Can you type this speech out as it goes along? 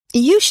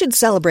You should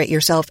celebrate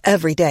yourself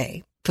every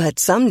day, but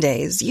some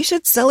days you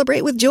should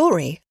celebrate with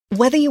jewelry.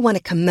 Whether you want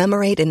to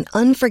commemorate an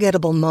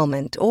unforgettable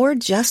moment or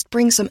just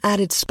bring some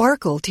added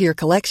sparkle to your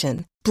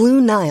collection,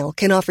 Blue Nile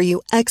can offer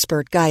you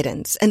expert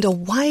guidance and a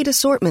wide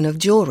assortment of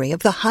jewelry of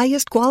the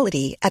highest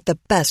quality at the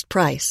best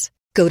price.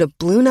 Go to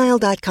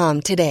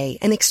BlueNile.com today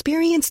and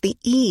experience the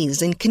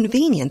ease and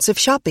convenience of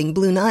shopping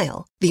Blue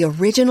Nile, the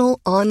original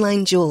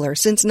online jeweler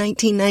since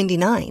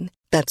 1999.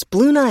 That's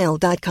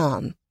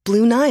BlueNile.com.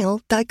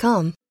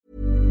 BlueNile.com.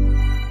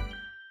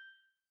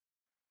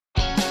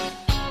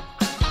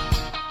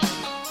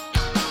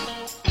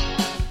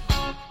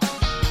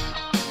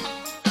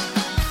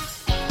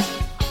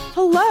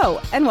 Hello,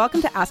 and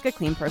welcome to Ask a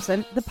Clean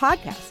Person, the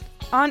podcast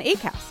on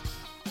Acast.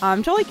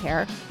 I'm Jolie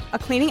Kerr, a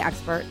cleaning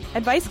expert,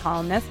 advice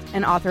columnist,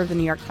 and author of the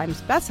New York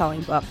Times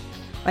bestselling book,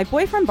 My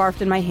Boyfriend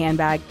Barfed in My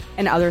Handbag,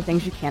 and Other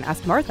Things You Can't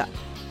Ask Martha.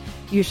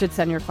 You should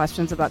send your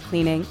questions about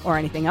cleaning, or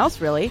anything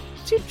else really,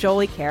 to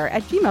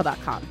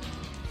joliecare@gmail.com.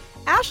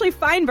 Ashley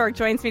Feinberg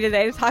joins me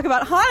today to talk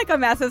about Hanukkah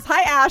messes.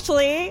 Hi,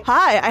 Ashley.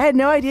 Hi, I had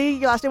no idea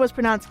your last name was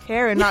pronounced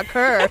Kerr and not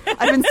Kerr.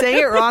 I've been saying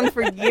it wrong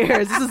for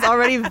years. This is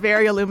already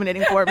very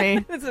illuminating for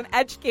me. It's an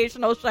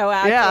educational show,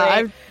 Ashley. Yeah,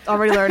 I'm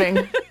already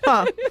learning.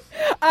 Huh.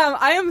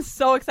 I am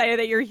so excited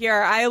that you're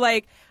here. I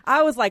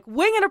was like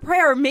winging a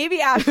prayer.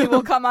 Maybe Ashley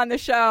will come on the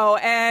show.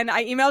 And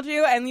I emailed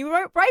you and you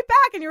wrote right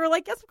back and you were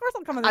like, yes, of course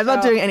I'll come on the show. I'm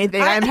not doing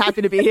anything. I'm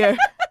happy to be here.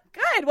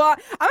 Good. Well,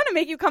 I'm going to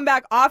make you come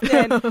back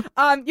often.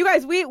 You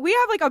guys, we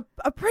have like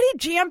a pretty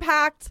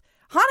jam-packed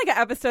Hanukkah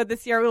episode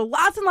this year with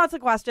lots and lots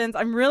of questions.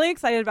 I'm really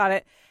excited about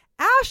it.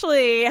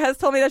 Ashley has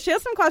told me that she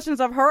has some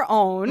questions of her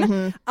own.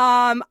 Mm-hmm.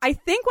 I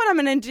think what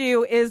I'm going to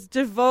do is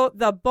devote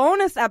the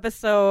bonus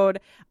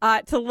episode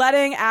to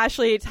letting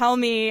Ashley tell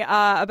me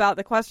about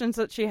the questions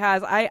that she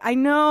has. I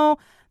know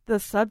the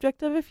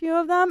subject of a few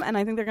of them, and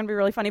I think they're going to be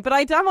really funny. But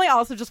I definitely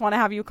also just want to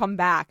have you come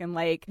back and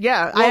like,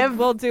 yeah,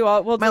 we'll do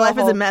my life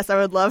is a mess. I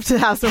would love to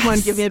have someone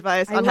give me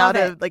advice on how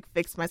to like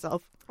fix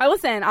myself.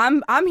 Listen,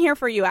 I'm here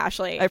for you,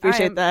 Ashley. I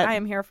appreciate that. I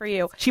am here for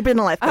you. Cheaper than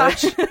a life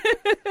coach.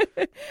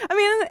 I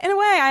mean, in a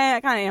way, I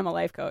kind of am a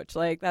life coach.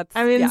 Like that's.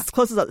 I mean, yeah. it's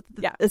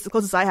the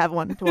closest I have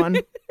one to one.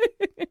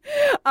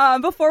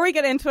 Before we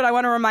get into it, I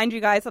want to remind you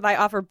guys that I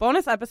offer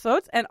bonus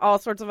episodes and all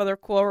sorts of other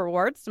cool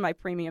rewards to my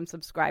premium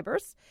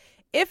subscribers.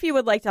 If you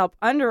would like to help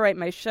underwrite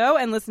my show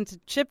and listen to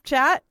Chip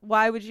Chat,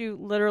 why would you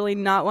literally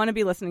not want to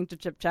be listening to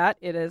Chip Chat?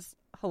 It is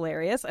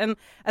hilarious. And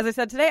as I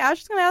said today,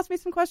 Ash is going to ask me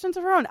some questions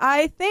of her own.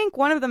 I think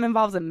one of them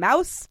involves a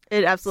mouse.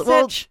 It absolutely.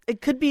 Well, it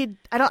could be.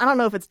 I don't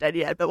know if it's dead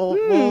yet, but we'll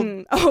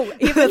oh,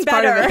 even that's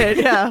better. Part of it,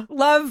 yeah.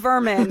 Love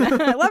vermin. I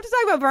love to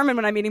talk about vermin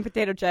when I'm eating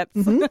potato chips.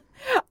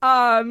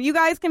 Mm-hmm. You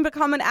guys can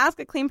become an Ask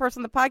a Clean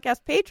Person, the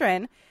podcast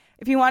patron.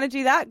 If you want to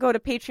do that, go to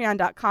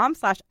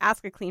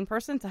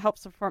patreon.com/askacleanperson to help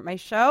support my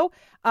show.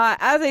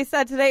 As I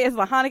said, today is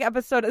the Hanukkah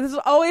episode. This is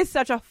always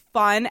such a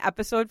fun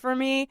episode for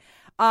me.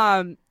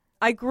 I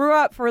grew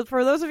up, for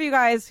those of you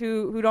guys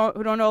who don't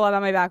know a lot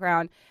about my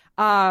background,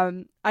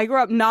 I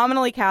grew up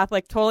nominally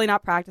Catholic, totally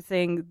not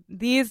practicing.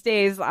 These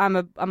days, I'm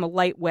a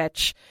light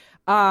witch.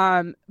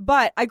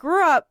 But I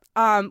grew up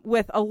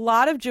with a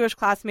lot of Jewish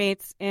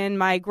classmates in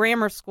my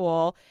grammar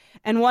school.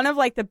 And one of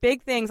like the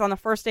big things on the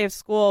first day of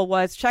school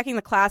was checking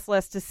the class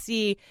list to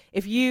see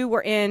if you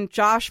were in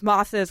Josh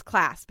Moss's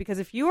class. Because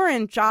if you were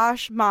in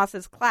Josh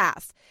Moss's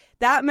class,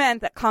 that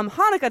meant that come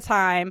Hanukkah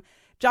time,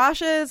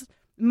 Josh's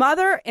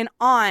mother and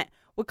aunt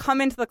would come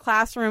into the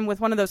classroom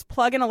with one of those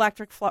plug-in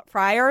electric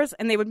fryers,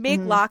 and they would make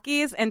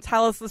latkes and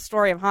tell us the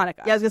story of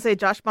Hanukkah. Yeah, I was gonna say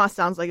Josh Moss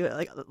sounds like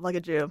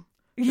a Jew.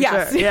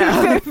 Yes, sure.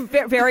 Yeah,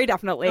 very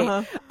definitely.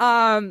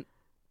 Uh-huh.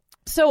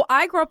 So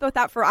I grew up with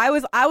that I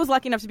was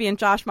lucky enough to be in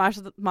Josh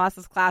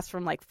Moss's class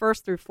from like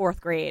first through fourth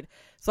grade.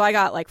 So I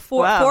got like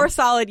four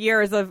solid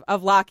years of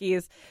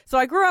latkes. So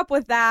I grew up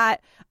with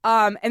that.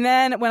 And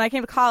then when I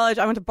came to college,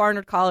 I went to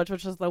Barnard College,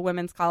 which is the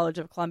women's college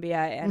of Columbia,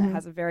 and it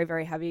has a very,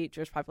 very heavy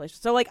Jewish population.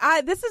 So like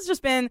this has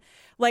just been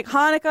like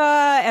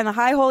Hanukkah and the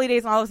high holy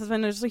days and all this has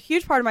been just a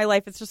huge part of my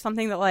life. It's just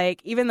something that like,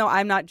 even though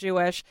I'm not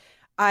Jewish,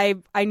 I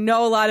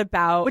know a lot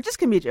about. Which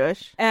can be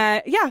Jewish.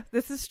 Yeah,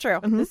 this is true.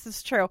 Mm-hmm. This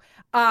is true.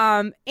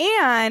 And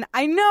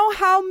I know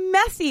how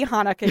messy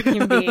Hanukkah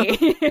can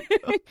be.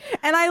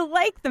 And I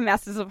like the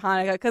messes of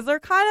Hanukkah because they're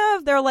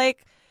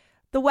like,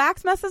 the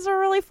wax messes are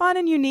really fun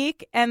and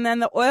unique. And then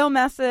the oil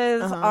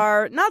messes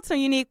are not so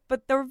unique,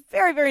 but they're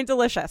very, very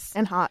delicious.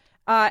 And hot.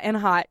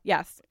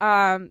 Yes.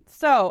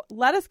 So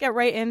let us get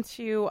right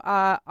into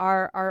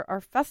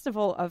our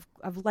festival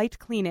of light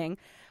cleaning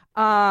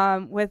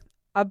with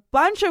a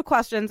bunch of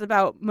questions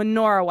about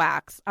menorah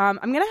wax. I'm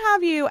going to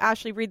have you,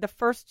 Ashley, read the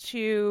first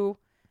two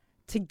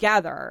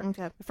together.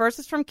 Okay. The first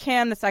is from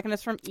Kim. The second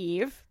is from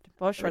Eve.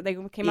 Both short. They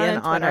came out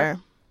on Twitter.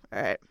 Honor.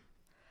 All right.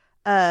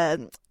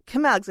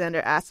 Kim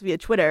Alexander asked via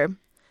Twitter,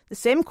 the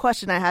same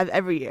question I have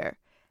every year.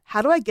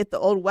 How do I get the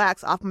old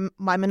wax off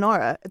my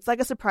menorah? It's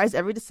like a surprise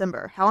every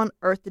December. How on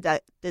earth did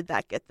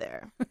that get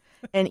there?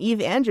 And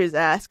Eve Andrews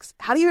asks,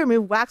 how do you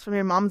remove wax from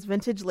your mom's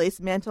vintage lace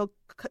mantle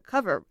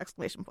cover?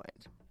 Exclamation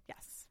point.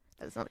 Yes.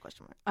 That is not a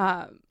question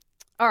mark.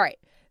 All right.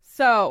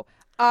 So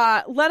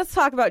let us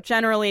talk about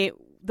generally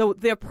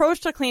the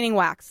approach to cleaning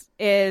wax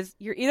is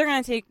you're either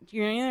going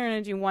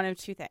to do one of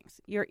two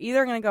things. You're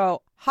either going to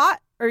go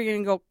hot or you're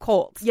going to go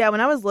cold. Yeah, when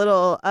I was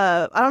little,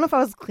 I don't know if I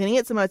was cleaning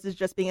it so much as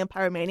just being a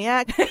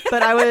pyromaniac,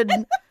 but I would,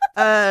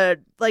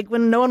 like,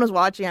 when no one was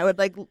watching, I would,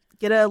 like,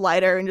 get a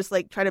lighter and just,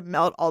 like, try to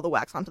melt all the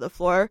wax onto the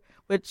floor,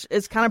 which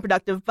is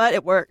counterproductive, but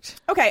it worked.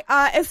 Okay,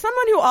 as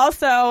someone who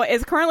also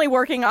is currently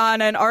working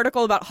on an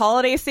article about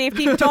holiday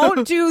safety,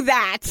 don't do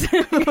that.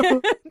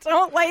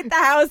 Don't light the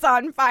house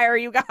on fire,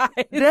 you guys.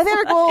 Did I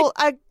think, well,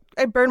 I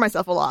burned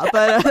myself a lot,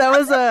 but that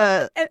was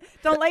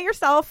Don't light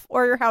yourself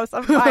or your house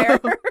on fire.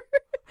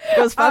 It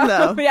was fun,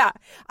 though. Yeah.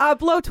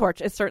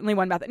 Blowtorch is certainly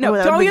one method. No,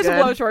 that would don't be use a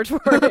good. blowtorch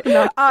for it.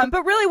 No.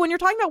 But really, when you're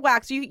talking about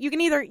wax, you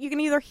can either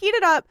heat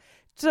it up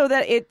so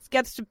that it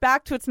gets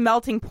back to its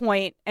melting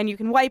point and you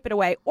can wipe it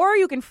away, or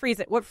you can freeze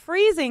it. What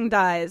freezing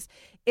does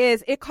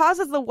is it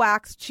causes the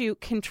wax to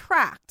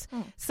contract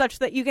such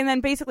that you can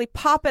then basically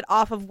pop it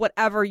off of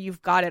whatever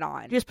you've got it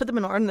on. You just put the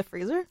menorah in the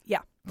freezer?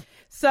 Yeah.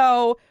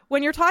 So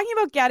when you're talking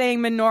about getting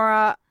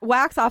menorah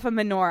wax off a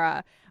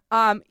menorah,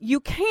 you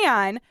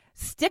can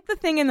stick the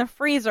thing in the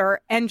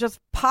freezer and just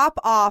pop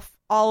off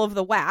all of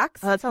the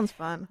wax. Oh, that sounds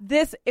fun.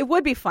 It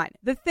would be fun.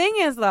 The thing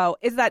is, though,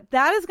 is that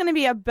is going to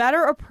be a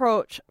better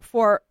approach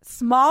for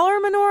smaller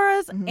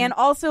menorahs and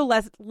also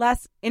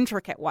less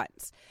intricate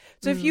ones.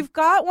 So if you've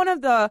got one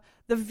of the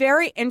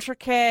very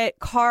intricate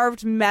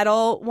carved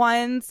metal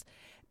ones,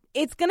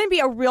 it's going to be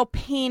a real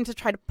pain to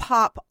try to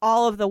pop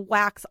all of the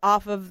wax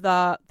off of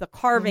the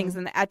carvings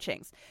and the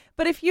etchings.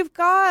 But if you've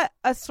got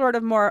a sort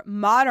of more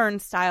modern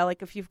style,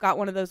 like if you've got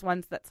one of those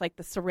ones that's like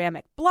the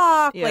ceramic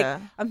block, like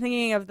I'm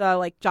thinking of the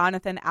like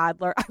Jonathan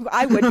Adler.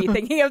 I would be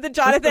thinking of the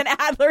Jonathan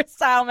Adler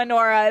style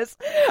menorahs.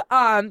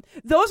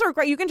 Those are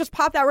great. You can just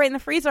pop that right in the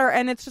freezer,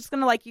 and it's just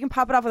gonna you can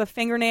pop it off with a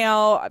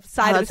fingernail,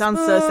 side of a that sounds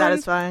spoon, so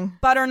satisfying.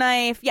 Butter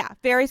knife, yeah,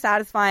 very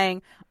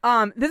satisfying.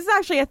 This is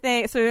actually a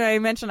thing. So I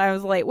mentioned I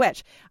was a late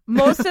witch.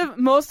 Most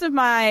of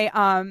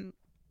my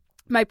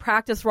my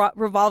practice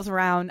revolves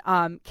around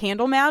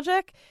candle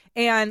magic,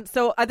 and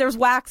so there's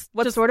wax.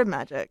 What sort of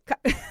magic?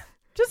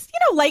 Just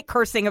light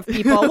cursing of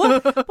people.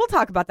 We'll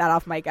talk about that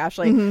off mic,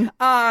 Ashley.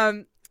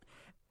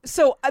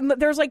 So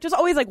there's just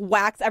always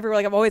wax everywhere.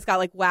 Like I've always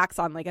got wax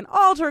on an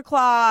altar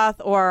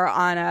cloth or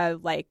on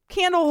a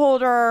candle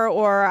holder,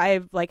 or I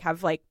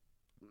have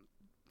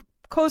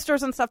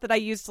coasters and stuff that I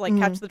use to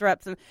catch the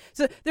drips. And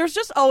so there's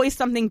just always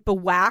something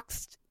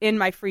bewaxed in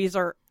my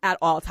freezer at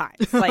all times.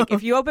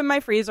 If you open my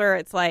freezer,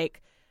 it's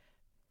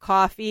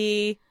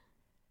coffee,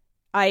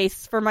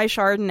 ice for my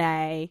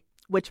Chardonnay.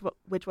 Which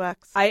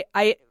wax? I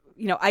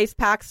ice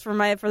packs for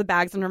the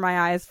bags under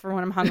my eyes for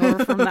when I'm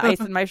hungover from the ice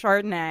in my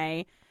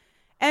Chardonnay,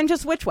 and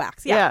just witch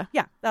wax. Yeah.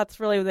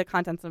 That's really the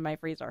contents of my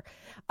freezer.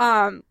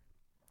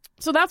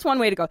 So that's one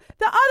way to go.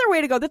 The other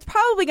way to go that's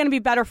probably going to be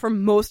better for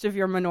most of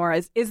your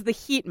menorahs is the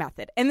heat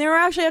method. And there are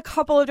actually a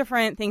couple of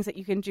different things that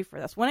you can do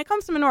for this. When it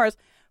comes to menorahs,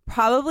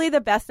 probably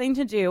the best thing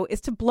to do is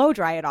to blow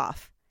dry it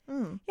off.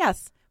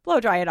 Yes, blow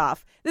dry it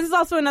off. This is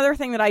also another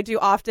thing that I do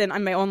often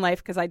on my own life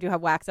because I do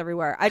have wax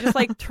everywhere. I just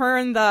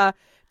turn the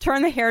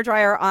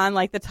hairdryer on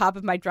the top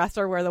of my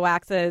dresser where the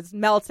wax is,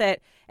 melt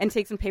it, and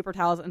take some paper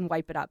towels and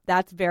wipe it up.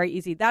 That's very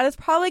easy. That is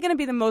probably going to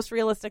be the most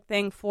realistic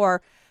thing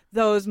for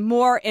those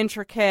more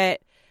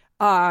intricate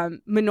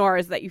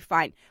menorahs that you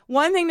find.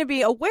 One thing to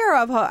be aware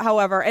of,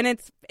 however, and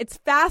it's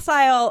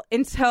facile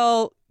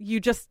until you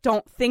just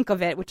don't think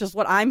of it, which is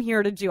what I'm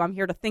here to do. I'm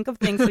here to think of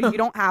things so you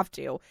don't have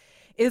to,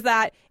 is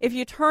that if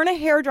you turn a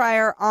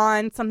hairdryer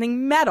on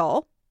something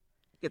metal,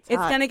 it's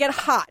going to get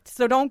hot.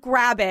 So don't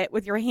grab it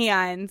with your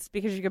hands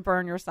because you could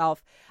burn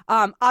yourself.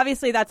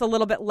 Obviously, that's a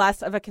little bit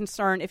less of a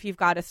concern if you've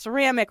got a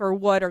ceramic or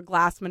wood or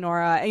glass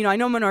menorah. I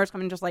know menorahs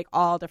come in just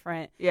all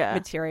different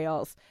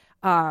materials.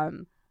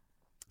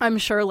 I'm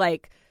sure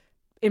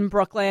in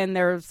Brooklyn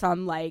there's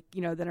some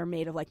that are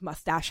made of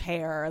mustache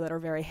hair that are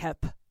very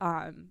hip.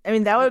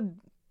 That would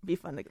be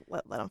fun to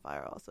let on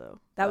fire also.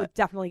 That would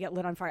definitely get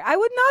lit on fire. I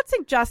would not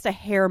suggest a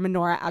hair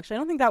menorah, actually. I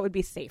don't think that would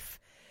be safe.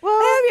 Well,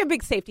 that would be a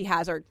big safety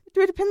hazard.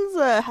 It depends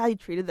how you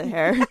treated the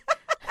hair.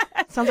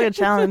 Sounds like a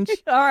challenge.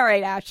 All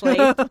right, Ashley.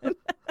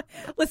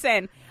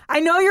 Listen, I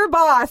know your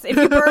boss. If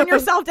you burn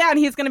yourself down,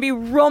 he's going to be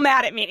real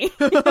mad at me.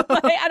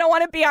 I don't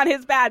want to be on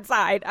his bad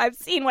side. I've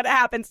seen what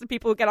happens to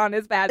people who get on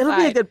his bad side. It'll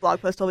be a good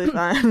blog post. He'll be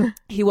fine.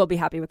 He will be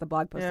happy with the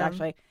blog post,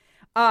 actually.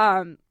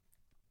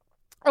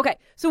 Okay,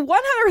 so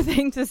one other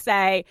thing to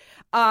say,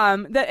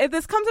 that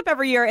this comes up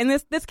every year, and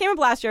this came up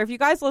last year. If you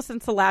guys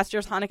listened to last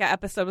year's Hanukkah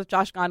episode with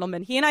Josh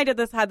Gondelman, he and I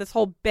had this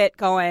whole bit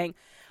going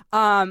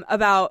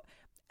about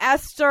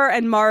Esther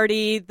and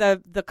Marty,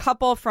 the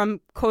couple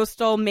from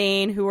coastal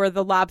Maine who are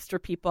the lobster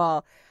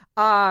people.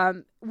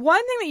 One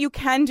thing that you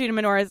can do to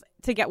menorahs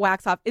to get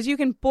wax off is you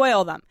can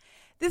boil them.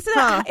 This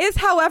is,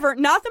 however,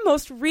 not the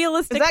most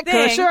realistic thing. Is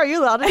that kosher? Are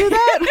you allowed to do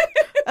that?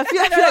 I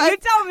feel you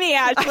tell me,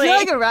 Ashley. I feel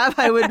like a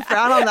rabbi would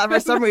frown on that for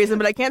some reason,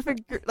 but I can't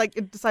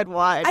decide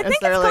why. I think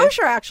it's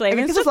kosher, actually. I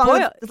mean, it's as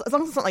long as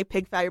it's not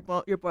pig fat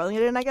you're boiling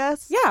it in, I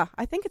guess. Yeah,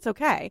 I think it's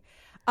okay.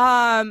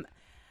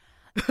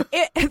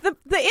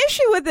 the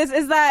issue with this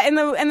is that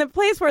in the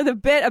place where the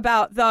bit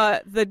about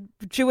the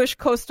Jewish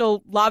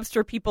coastal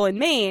lobster people in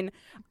Maine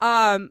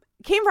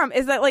came from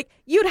is that like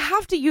you'd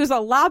have to use a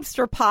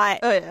lobster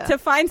pot to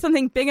find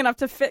something big enough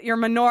to fit your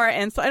menorah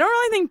in. So I don't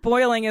really think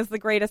boiling is the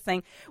greatest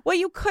thing. What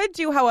you could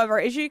do, however,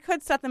 is you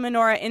could set the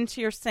menorah into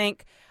your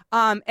sink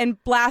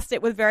and blast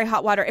it with very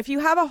hot water. If you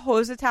have a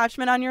hose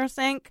attachment on your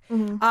sink,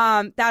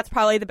 that's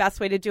probably the best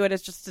way to do it,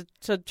 is just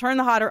to turn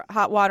the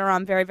hot water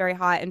on very, very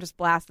hot and just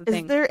blast the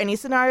thing. Is there any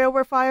scenario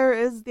where fire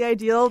is the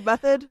ideal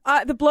method?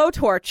 The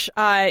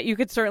blowtorch, you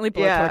could certainly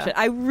blowtorch it.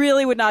 I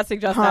really would not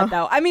suggest that,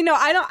 though. I mean, no,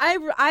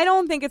 I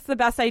don't think it's the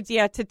best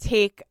idea to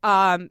take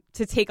a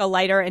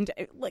lighter and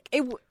like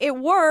it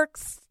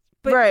works,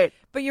 but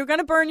you're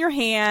gonna burn your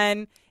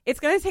hand. It's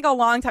going to take a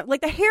long time.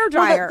 Like the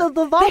hairdryer. Well,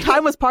 the long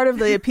time was part of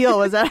the appeal,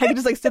 was that I could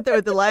just like sit there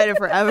with the lighter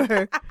forever.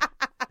 I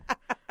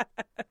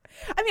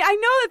mean, I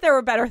know that there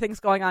were better things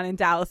going on in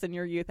Dallas in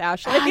your youth,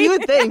 Ashley. You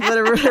would think, but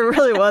it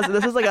really wasn't.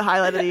 This was like a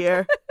highlight of the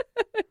year.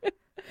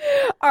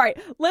 All right,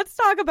 let's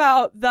talk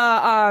about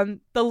the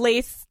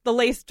lace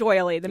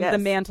doily, the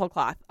mantle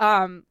cloth.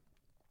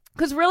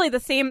 Because really the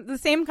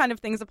same kind of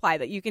things apply,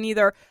 that you can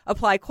either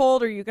apply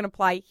cold or you can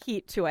apply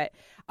heat to it.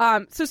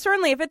 So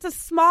certainly if it's a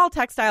small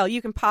textile,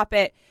 you can pop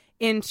it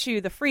into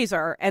the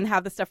freezer and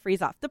have the stuff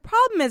freeze off. The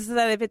problem is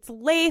that if it's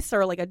lace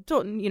or like a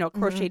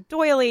crocheted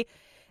doily,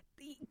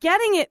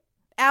 getting it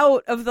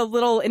out of the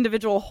little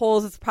individual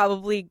holes is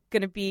probably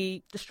going to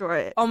be destroy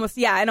it. Almost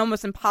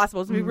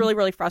impossible. It's going to be really,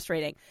 really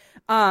frustrating.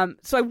 So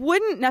I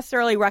wouldn't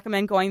necessarily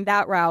recommend going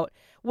that route.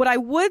 What I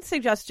would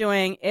suggest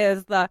doing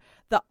is the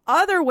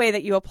other way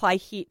that you apply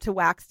heat to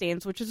wax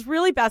stains, which is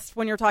really best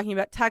when you're talking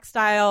about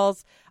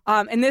textiles.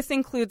 And this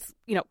includes,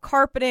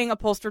 carpeting,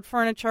 upholstered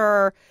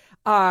furniture,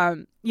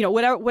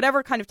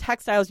 whatever kind of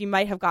textiles you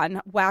might have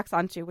gotten wax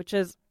onto, which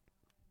is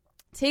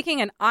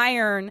taking an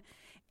iron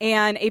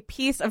and a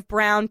piece of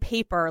brown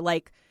paper,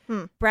 like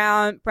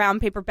brown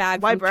paper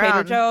bag from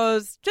Trader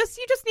Joe's.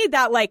 You just need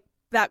that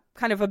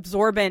kind of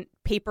absorbent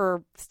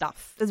paper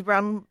stuff. Is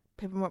brown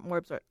paper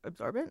more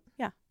absorbent?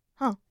 Yeah.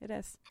 Huh. It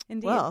is.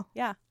 Indeed. Well.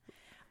 Yeah.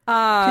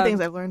 2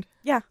 things I've learned.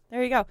 Yeah,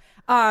 there you go.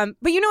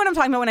 But you know what I'm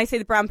talking about when I say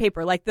the brown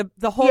paper, like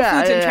the Whole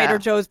Foods and Trader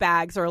Joe's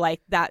bags, or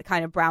like that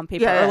kind of brown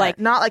paper, or like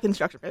not like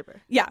construction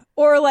paper. Yeah,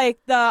 or like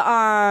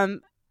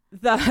the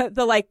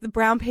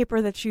brown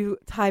paper that you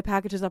tie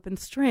packages up in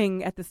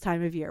string at this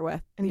time of year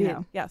with. Indeed.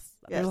 Yes,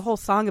 there's a whole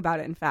song about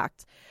it. In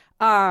fact,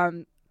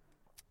 so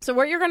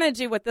what you're going to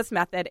do with this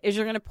method is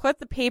you're going to put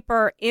the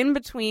paper in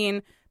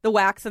between the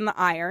wax and the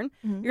iron.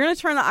 You're going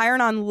to turn the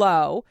iron on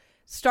low.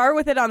 Start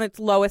with it on its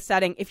lowest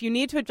setting. If you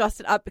need to adjust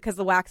it up because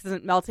the wax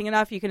isn't melting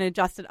enough, you can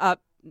adjust it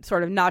up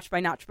sort of notch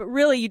by notch. But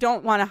really, you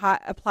don't want to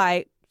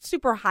apply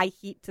super high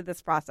heat to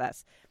this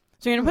process.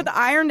 So you're going to put the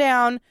iron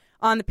down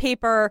on the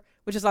paper,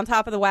 which is on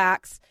top of the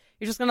wax.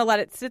 You're just going to let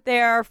it sit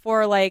there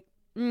for like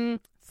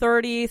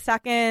 30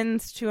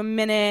 seconds to a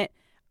minute,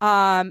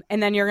 and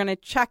then you're going to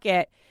check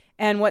it.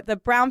 And what the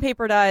brown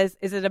paper does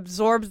is it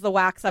absorbs the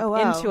wax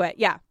up into it.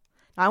 Yeah.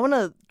 I want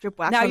to drip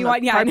wax on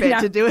the carpet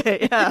to do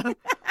it. Yeah.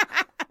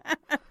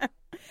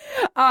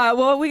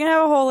 Well, we can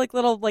have a whole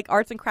little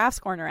arts and crafts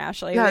corner,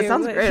 Ashley. Yeah, it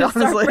sounds great.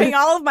 Honestly, bring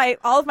all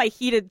of my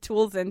heated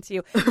tools into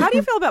you. How do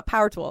you feel about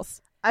power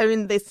tools? I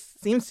mean, they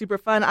seem super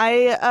fun.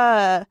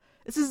 I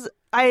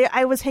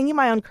was hanging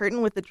my own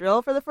curtain with the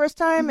drill for the first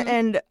time,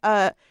 and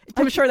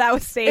I'm sure that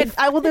was safe.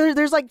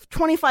 There's like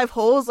 25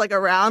 holes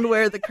around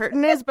where the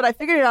curtain is, but I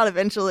figured it out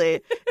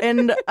eventually.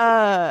 And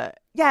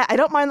yeah, I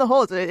don't mind the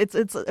holes.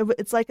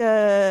 It's like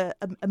a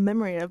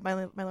memory of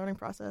my learning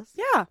process.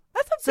 Yeah,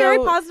 that's a very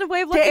positive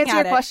way of looking at it. To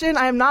answer your question,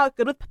 I am not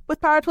good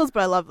with power tools,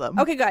 but I love them.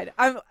 Okay, good.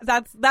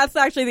 That's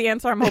actually the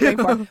answer I'm hoping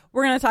for.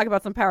 We're going to talk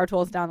about some power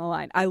tools down the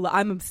line.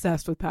 I'm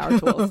obsessed with power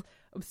tools.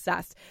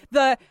 Obsessed.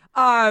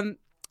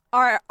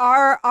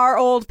 Our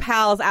old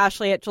pals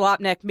Ashley at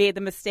Jalopnik made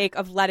the mistake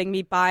of letting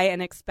me buy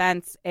and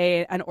expense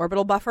an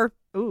orbital buffer.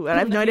 Ooh, and I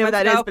have no idea what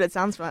that is, but it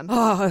sounds fun.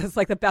 Oh, it's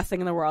like the best thing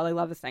in the world. I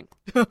love this thing.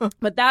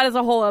 But that is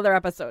a whole other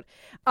episode.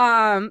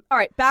 All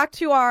right, back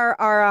to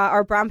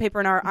our brown paper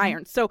and our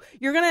iron. So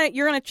you're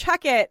gonna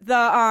check it.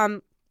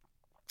 The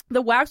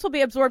wax will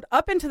be absorbed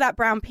up into that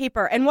brown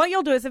paper, and what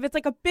you'll do is if it's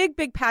like a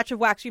big patch of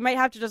wax, you might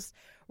have to just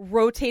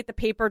rotate the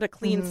paper to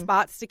clean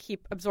spots to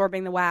keep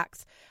absorbing the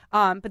wax.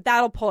 But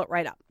that'll pull it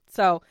right up.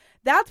 So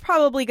that's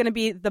probably going to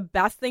be the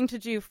best thing to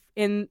do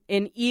in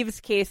Eve's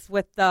case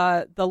with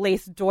the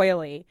lace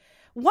doily.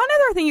 One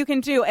other thing you can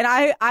do, and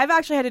I've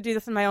actually had to do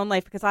this in my own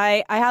life because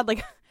I had a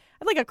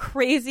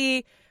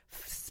crazy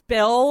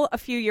spill a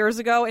few years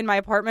ago in my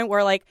apartment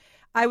where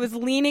I was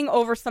leaning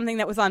over something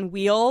that was on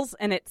wheels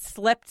and it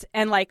slipped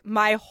and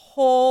my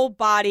whole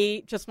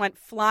body just went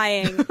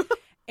flying.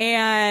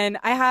 And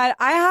I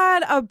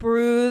had a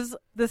bruise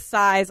the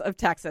size of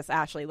Texas,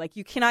 Ashley. Like,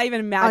 you cannot even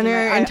imagine. On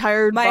your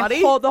entire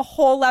body? The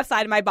whole left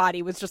side of my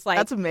body was just like...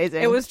 That's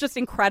amazing. It was just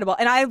incredible.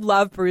 And I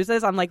love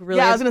bruises. I'm like really...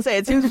 Yeah, I was going to say,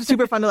 it seems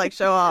super fun to like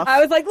show off. I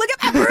was like, look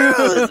at my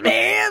bruise,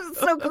 man. It's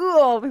so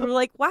cool. People were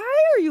like, why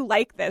are you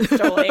like this,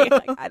 Jolie?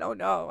 Like, I don't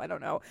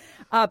know.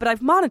 But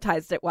I've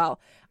monetized it well.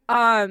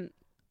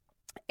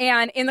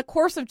 And in the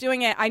course of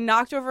doing it, I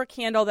knocked over a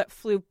candle that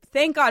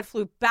thank God,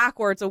 flew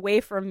backwards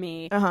away from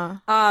me.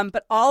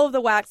 But all of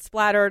the wax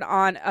splattered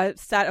on a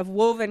set of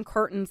woven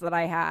curtains that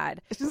I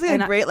had. It's just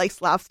like a great like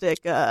slapstick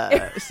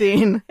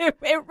scene. It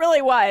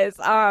really was.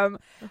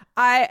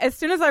 As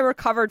soon as I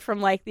recovered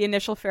from like the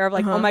initial fear of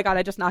like, oh my God,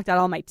 I just knocked out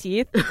all my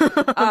teeth.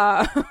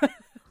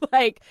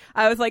 Like,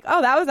 I was like,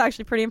 oh, that was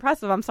actually pretty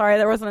impressive. I'm sorry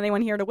there wasn't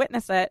anyone here to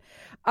witness it.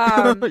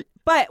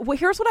 But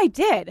here's what I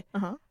did.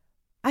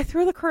 I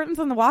threw the curtains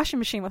in the washing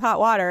machine with hot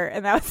water,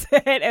 and that was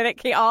it.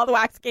 And all the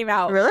wax came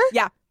out. Really?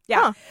 Yeah.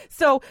 Huh.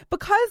 So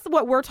because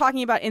what we're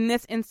talking about in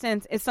this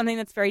instance is something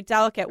that's very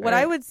delicate, what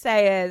I would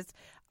say is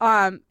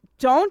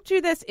don't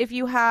do this if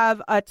you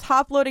have a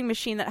top-loading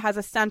machine that has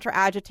a center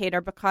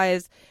agitator,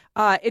 because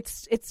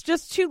it's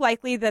just too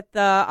likely that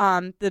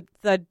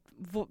the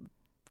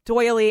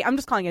doily, I'm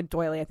just calling it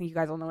doily. I think you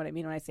guys all know what I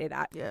mean when I say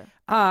that. Yeah.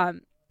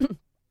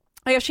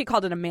 I guess she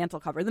called it a mantle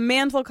cover. The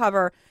mantle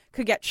cover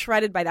could get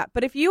shredded by that.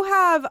 But if you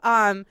have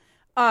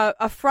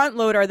a front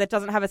loader that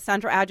doesn't have a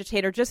center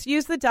agitator, just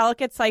use the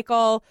delicate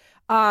cycle.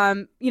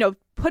 Put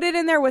it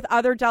in there with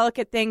other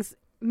delicate things.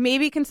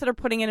 Maybe consider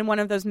putting it in one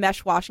of those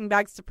mesh washing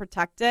bags to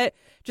protect it,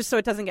 just so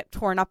it doesn't get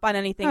torn up on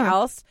anything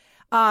else.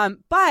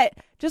 But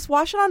just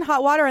wash it on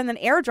hot water and then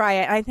air dry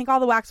it. And I think all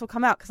the wax will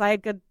come out, because I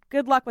had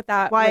good luck with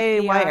that. Why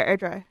air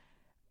dry?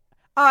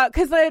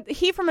 Because the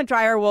heat from a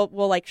dryer will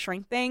like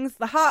shrink things.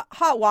 The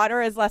hot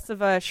water is less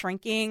of a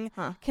shrinking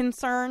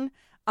concern.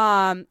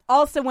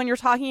 Also, when you're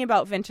talking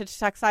about vintage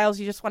textiles,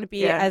 you just want to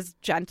be as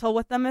gentle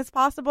with them as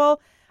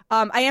possible.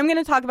 I am going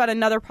to talk about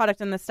another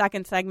product in the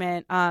second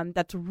segment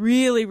that's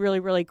really,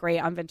 really, really great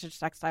on vintage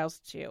textiles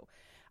too,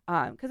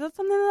 because that's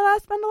something that I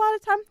spend a lot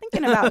of time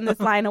thinking about in this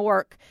line of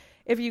work,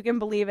 if you can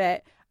believe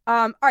it.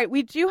 All right,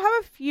 we do have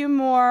a few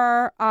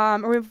more,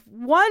 or we have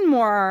one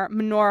more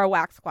menorah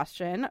wax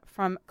question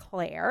from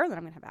Claire that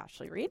I'm going to have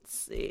Ashley read. Let's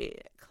see.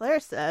 Claire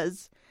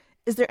says,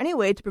 is there any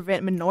way to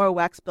prevent menorah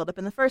wax buildup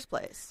in the first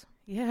place?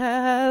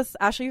 Yes.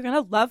 Ashley, you're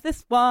going to love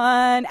this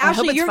one.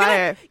 Ashley, hope it's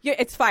fire.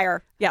 It's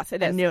fire. Yes,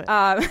 it is. I knew it.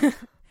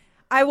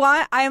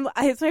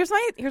 So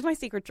here's my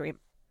secret dream.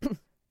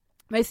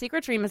 My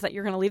secret dream is that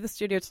you're going to leave the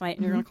studio tonight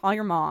and you're going to call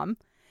your mom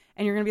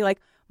and you're going to be like,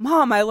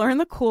 Mom, I learned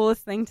the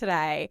coolest thing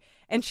today.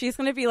 And she's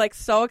going to be like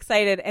so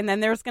excited. And then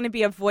there's going to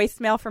be a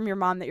voicemail from your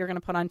mom that you're going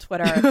to put on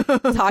Twitter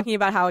talking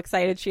about how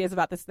excited she is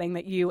about this thing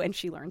that you and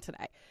she learned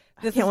today.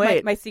 This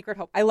is my secret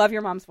hope. I love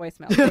your mom's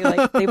voicemail.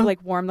 They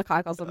warm the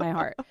cockles of my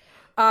heart.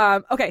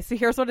 Okay, so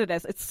here's what it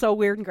is. It's so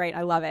weird and great.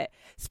 I love it.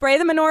 Spray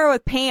the menorah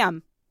with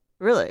Pam.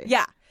 Really?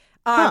 Yeah.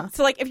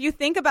 So like if you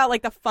think about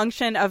like the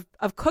function of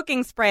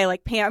cooking spray,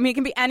 like Pam, I mean, it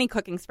can be any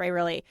cooking spray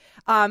really.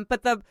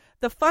 But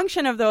the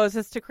function of those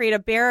is to create a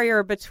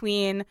barrier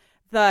between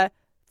the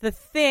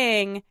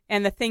thing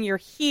and the thing you're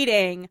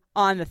heating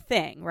on the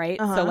thing, right?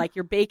 So like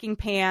your baking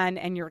pan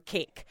and your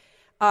cake.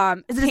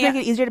 Is it just make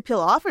it easier to peel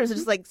off, or is it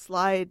just like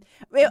slide?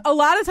 A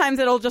lot of times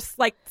it'll just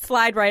like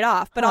slide right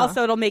off, but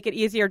also it'll make it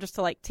easier just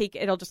to like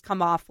it'll just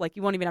come off. Like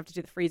you won't even have to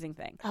do the freezing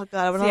thing. Oh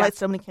God, I want to light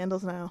so many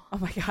candles now. Oh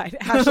my God,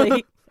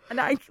 Ashley. And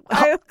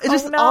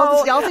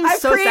y'all seem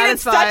so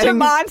satisfying. Such a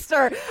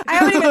monster.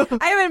 I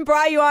haven't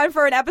brought you on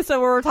for an episode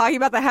where we're talking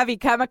about the heavy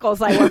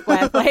chemicals I work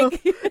with. Like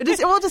it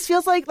just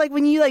feels like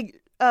when you like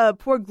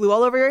pour glue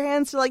all over your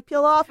hands to like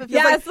peel off. It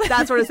feels like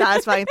that sort of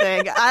satisfying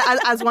thing,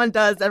 as one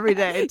does every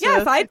day.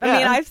 Yes, I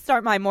mean I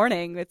start my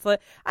morning. It's like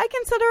I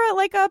consider it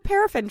like a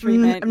paraffin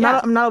treatment.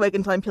 I'm not awake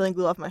until I'm peeling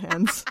glue off my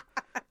hands.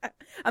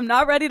 I'm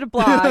not ready to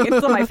blog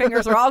until my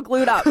fingers are all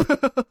glued up.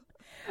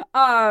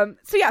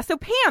 So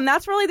Pam,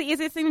 that's really the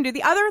easiest thing to do.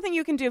 The other thing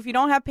you can do if you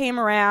don't have Pam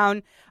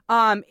around,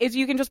 is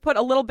you can just put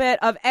a little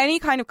bit of any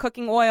kind of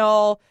cooking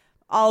oil,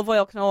 olive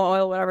oil, canola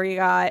oil, whatever you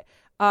got,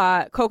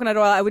 coconut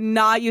oil. I would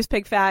not use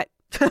pig fat.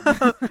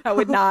 I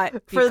would not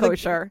be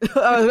kosher.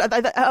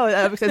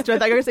 That makes sense. I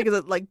thought you were going to say because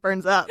it like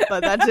burns up,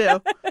 but that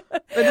too.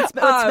 But it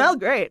smelled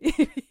great.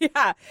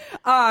 Yeah.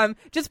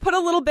 Just put a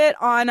little bit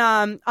on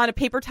a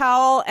paper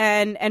towel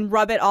and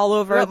rub it all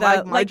over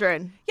like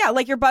margarine.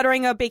 Like you're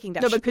buttering a baking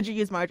dish. No, but could you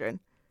use margarine?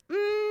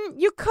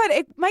 You could.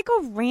 It might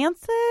go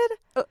rancid.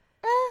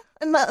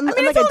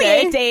 It's only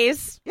 8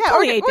 days. Yeah, it's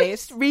only 8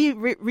 days. Just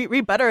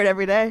re-butter it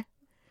every day.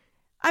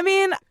 I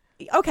mean,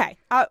 okay.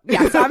 So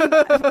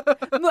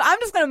I'm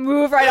just going to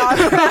move right on.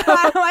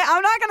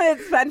 I'm not going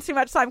to spend too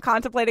much time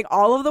contemplating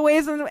all of the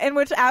ways in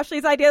which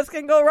Ashley's ideas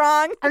can go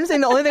wrong. I'm just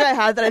saying the only thing I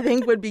had that I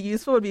think would be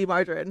useful would be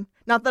margarine.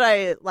 Not that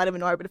I light a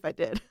menorah, but if I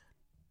did.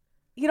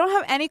 You don't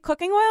have any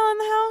cooking oil in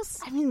the house?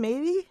 I mean,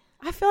 maybe.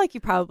 I feel like you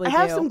probably do. I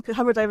have some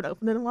cupboards I haven't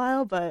opened in a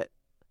while, but...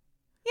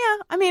 Yeah,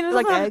 I mean...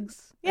 Like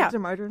eggs. Yeah. Eggs or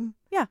margarine.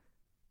 Yeah.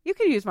 You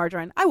could use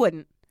margarine. I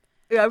wouldn't.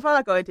 Yeah, I'm probably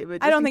not going to.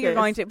 But I don't think you're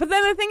going to. But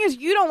then the thing is,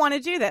 you don't want to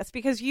do this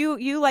because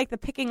you like the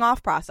picking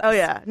off process. Oh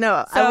yeah,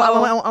 no, So-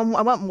 I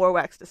want more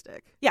wax to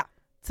stick. Yeah.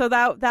 So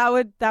that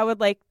would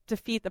like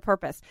defeat the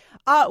purpose.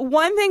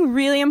 One thing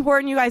really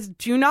important you guys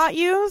do not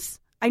use.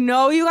 I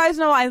know you guys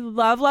know I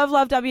love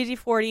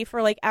WD-40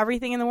 for like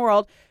everything in the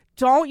world.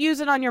 Don't use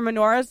it on your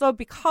menorahs though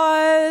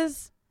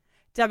because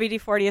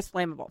WD-40 is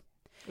flammable.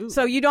 Ooh.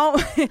 So you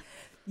don't.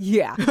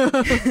 Yeah.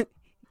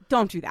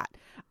 Don't do that.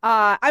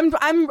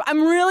 I'm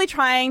really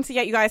trying to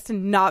get you guys to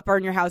not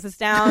burn your houses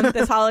down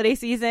this holiday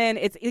season.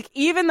 It's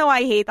even though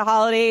I hate the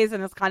holidays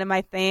and it's kind of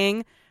my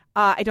thing,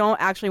 I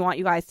don't actually want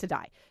you guys to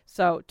die.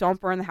 So don't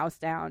burn the house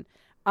down.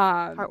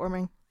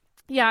 Heartwarming.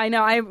 Yeah, I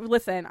know. I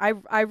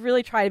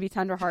really try to be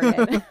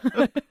tenderhearted.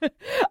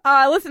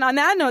 Listen, on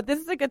that note, this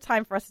is a good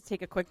time for us to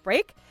take a quick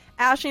break.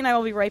 Ashley and I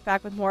will be right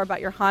back with more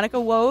about your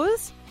Hanukkah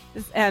woes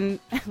and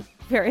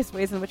various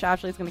ways in which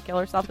Ashley is going to kill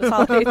herself this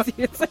holiday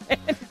season.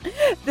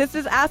 This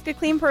is Ask a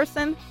Clean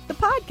Person, the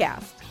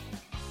podcast.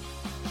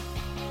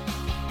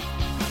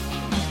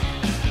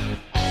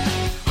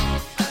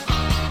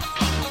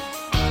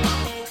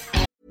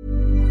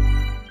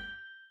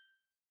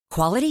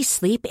 Quality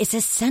sleep is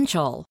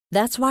essential.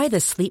 That's why the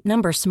Sleep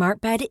Number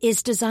Smart Bed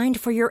is designed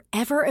for your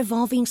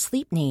ever-evolving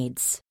sleep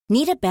needs.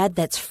 Need a bed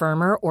that's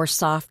firmer or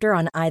softer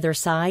on either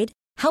side?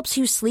 Helps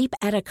you sleep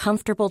at a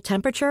comfortable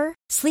temperature?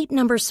 Sleep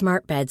Number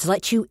Smart Beds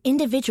let you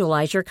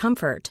individualize your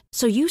comfort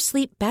so you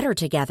sleep better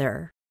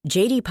together.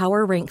 J.D.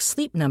 Power ranks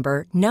Sleep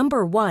Number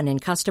number 1 in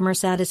customer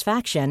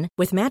satisfaction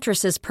with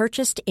mattresses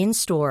purchased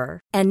in-store.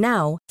 And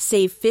now,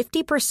 save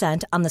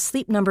 50% on the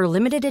Sleep Number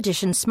Limited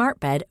Edition Smart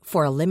Bed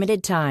for a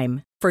limited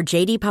time. For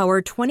J.D.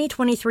 Power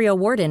 2023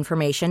 award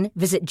information,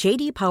 visit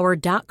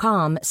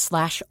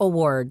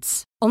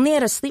jdpower.com/awards. Only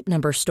at a Sleep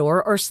Number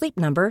store or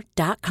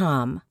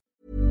sleepnumber.com.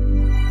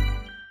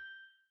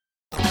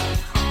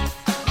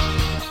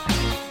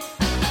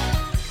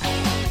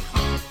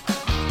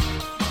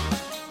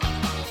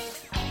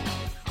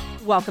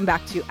 Welcome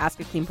back to Ask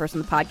a Clean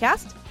Person, the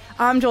podcast.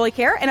 I'm Jolie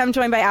Kerr, and I'm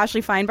joined by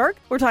Ashley Feinberg.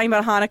 We're talking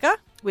about Hanukkah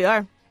We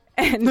are.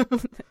 and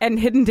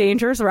hidden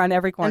dangers around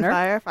every corner.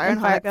 And fire and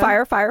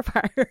Hanukkah. Fire.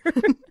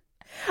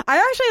 I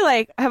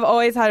actually have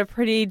always had a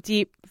pretty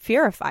deep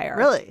fear of fire.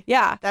 Really?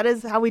 Yeah. That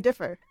is how we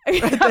differ.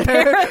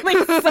 Apparently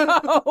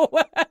so.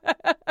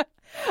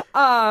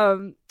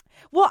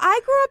 Well,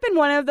 I grew up in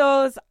one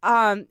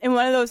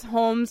of those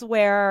homes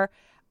where,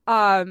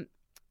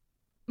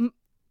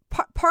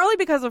 partly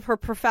because of her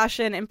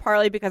profession and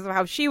partly because of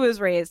how she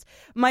was raised,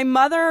 my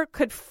mother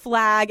could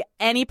flag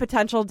any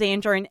potential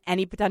danger in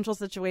any potential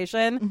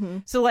situation. Mm-hmm.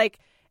 So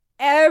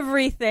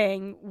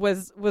everything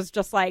was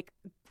just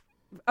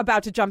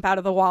about to jump out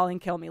of the wall and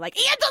kill me. Angelie,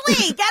 get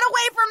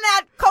away from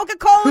that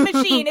Coca-Cola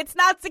machine. It's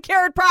not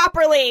secured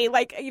properly.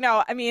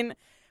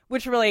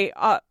 Which really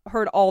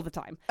hurt all the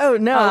time. Oh,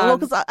 no.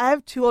 Because I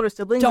have two older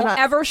siblings. Don't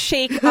ever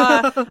shake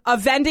a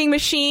vending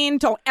machine.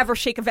 Don't ever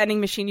shake a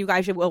vending machine. You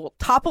guys will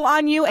topple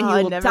on you and you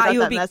will die. You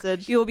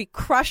will be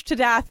crushed to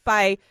death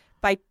by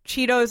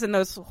Cheetos and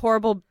those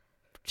horrible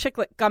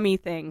chiclet gummy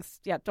things.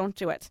 Yeah, don't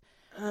do it.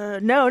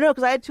 No,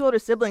 because I had two older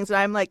siblings and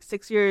I'm 6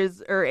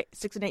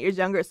 and 8 years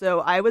younger, so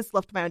I was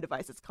left to my own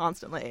devices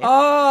constantly.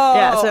 Oh,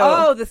 yeah.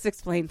 So this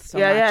explains so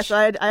much. Yeah. So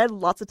I had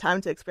lots of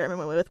time to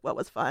experiment with what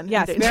was fun.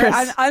 Yes, and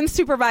dangerous.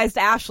 unsupervised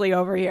Ashley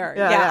over here.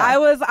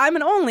 Yeah. I'm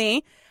an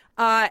only,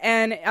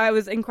 and I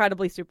was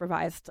incredibly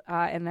supervised,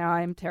 and now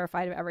I'm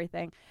terrified of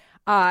everything.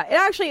 It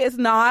actually is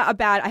not a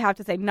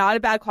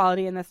bad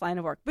quality in this line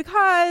of work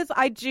because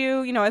I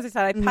do, as I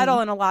said, I peddle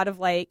in a lot of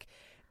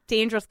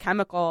dangerous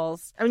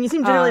chemicals. I mean, you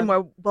seem generally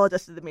more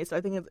well-adjusted than me, so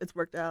I think it's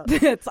worked out.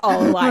 It's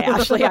all a lie,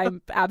 Ashley.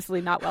 I'm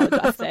absolutely not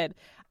well-adjusted.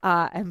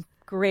 I'm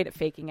great at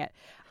faking it.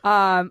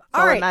 All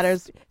right.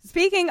 Matters.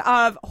 Speaking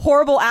of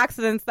horrible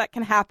accidents that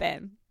can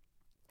happen,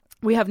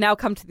 we have now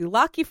come to the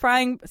Locky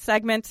frying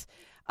segment.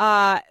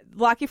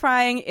 Locky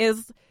frying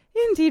is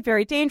indeed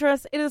very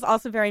dangerous. It is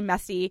also very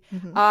messy.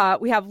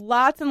 Mm-hmm. We have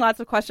lots and lots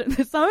of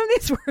questions. Some of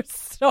these were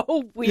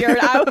so weird.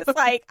 I was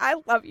like, I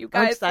love you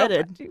guys. I'm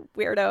excited. So much, you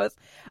weirdos.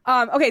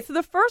 Okay, so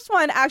the first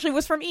one actually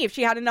was from Eve.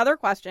 She had another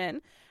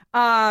question.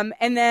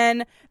 And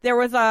then there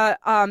was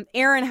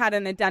Aaron had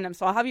an addendum.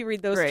 So I'll have you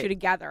read those two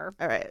together.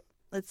 All right.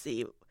 Let's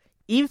see.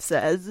 Eve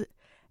says,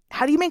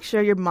 how do you make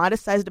sure your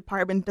modest-sized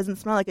apartment doesn't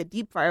smell like a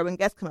deep fryer when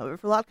guests come over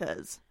for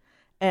latkes?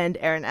 And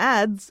Aaron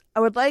adds, I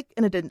would like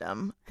an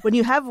addendum. When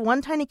you have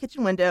one tiny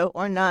kitchen window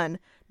or none,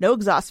 no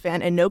exhaust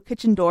fan, and no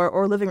kitchen door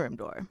or living room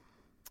door.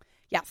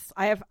 Yes,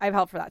 I have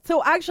help for that.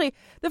 So actually,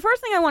 the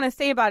first thing I want to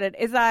say about it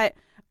is that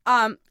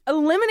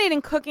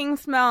eliminating cooking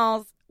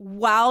smells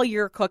while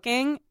you're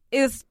cooking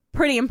is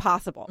pretty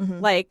impossible.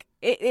 Mm-hmm.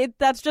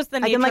 That's just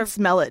the nature. I can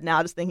smell it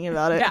now just thinking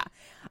about it. Yeah.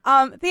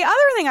 The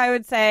other thing I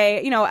would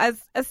say,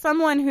 as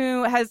someone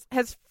who has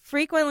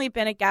frequently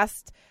been a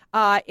guest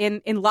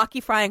in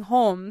Locky frying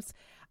homes,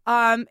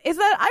 is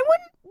that I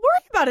wouldn't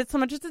worry about it so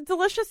much. It's a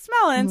delicious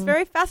smell and it's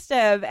very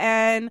festive,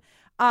 and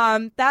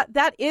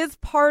that is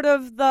part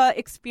of the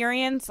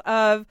experience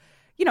of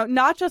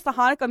not just the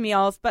Hanukkah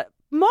meals, but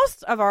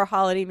most of our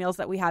holiday meals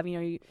that we have,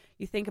 you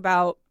think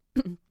about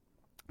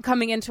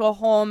coming into a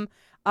home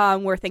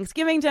where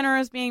Thanksgiving dinner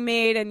is being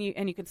made, and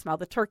you can smell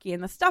the turkey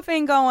and the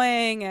stuffing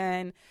going,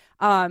 and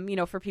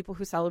for people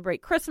who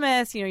celebrate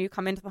Christmas, you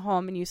come into the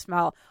home and you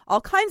smell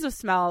all kinds of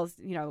smells,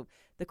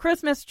 the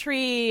Christmas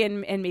tree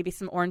and maybe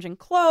some orange and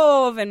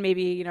clove, and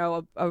maybe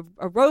a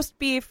roast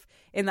beef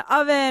in the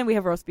oven. We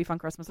have roast beef on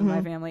Christmas in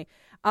my family,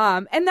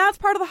 and that's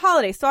part of the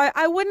holiday. So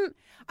I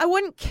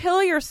wouldn't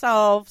kill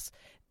yourselves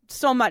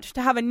so much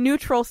to have a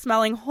neutral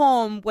smelling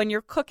home when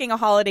you're cooking a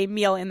holiday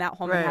meal in that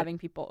home and having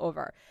people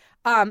over.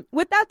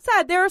 With that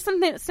said, there are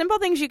some simple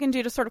things you can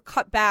do to sort of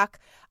cut back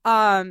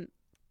on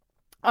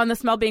the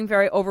smell being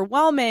very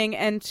overwhelming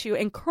and to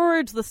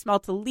encourage the smell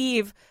to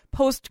leave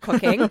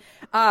post-cooking.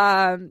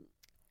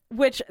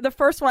 Which the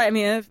first one,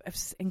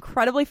 it's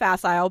incredibly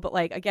facile, but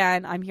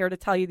again, I'm here to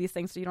tell you these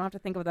things so you don't have to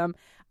think of them.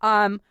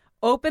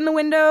 Open the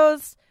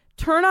windows.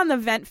 Turn on the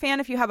vent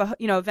fan if you have a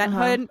vent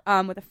hood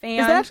with a fan.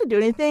 Does that actually do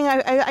anything?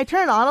 I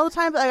turn it on all the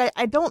time, but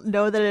I don't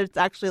know that it's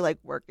actually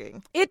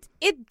working. It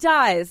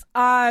does.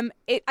 I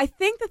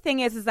think the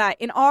thing is that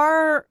in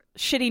our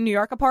shitty New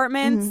York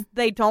apartments,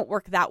 they don't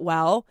work that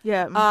well.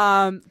 Yeah.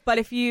 But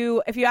if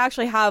you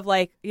actually have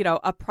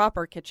a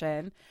proper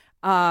kitchen,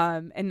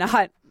 and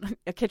not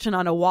a kitchen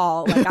on a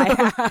wall like I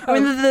have. I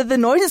mean, the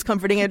noise is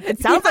comforting. It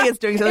sounds like it's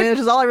doing something, which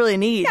is all I really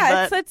need.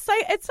 Yeah, but...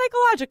 it's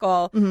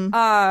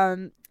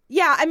psychological.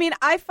 Yeah,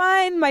 I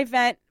find my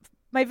vent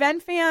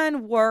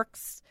fan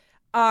works,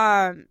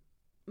 but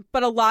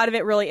a lot of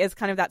it really is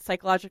kind of that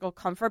psychological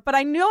comfort. But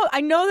I know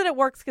that it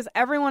works because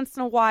every once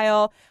in a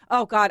while,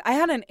 oh God, I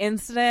had an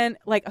incident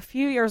a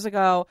few years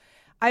ago.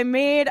 I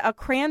made a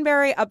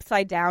cranberry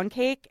upside down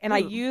cake and I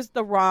used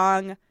the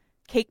wrong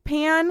cake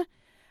pan,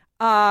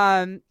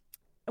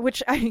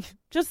 which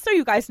just so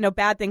you guys know,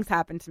 bad things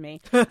happen to me.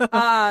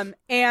 And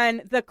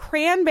the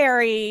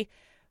cranberry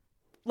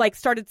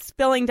started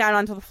spilling down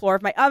onto the floor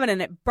of my oven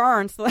and it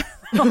burned. So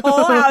the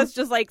whole house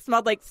just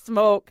smelled like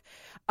smoke.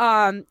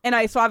 And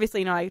I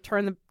obviously, I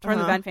turned the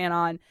vent fan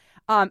on.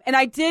 And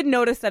I did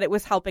notice that it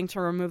was helping to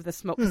remove the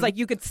smoke because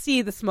you could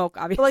see the smoke,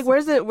 obviously. But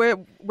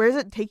where's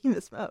it taking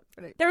the smoke?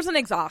 There's an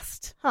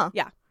exhaust. Huh.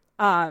 Yeah.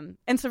 And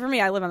so for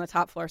me, I live on the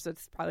top floor, so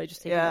it's probably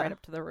just taking it right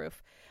up to the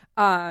roof.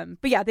 But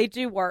yeah, they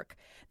do work.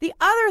 The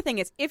other thing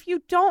is if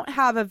you don't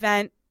have a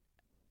vent,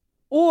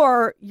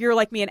 or you're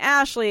like me and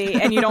Ashley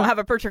and you don't have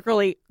a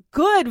particularly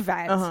good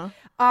vent,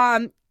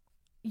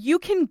 you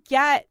can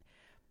get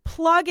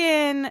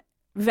plug-in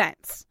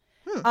vents.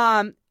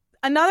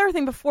 Another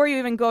thing before you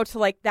even go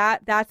to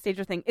that stage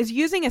of thing is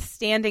using a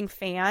standing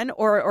fan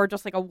or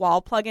just a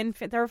wall plug-in.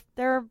 There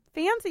are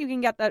fans that you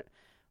can get that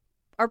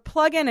are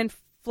plug-in and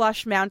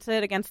flush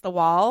mounted against the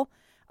wall.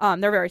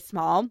 They're very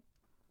small.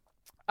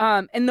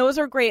 And those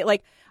are great.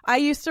 I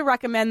used to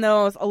recommend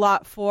those a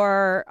lot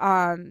for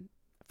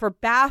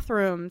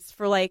bathrooms,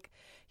 for how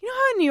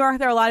in New York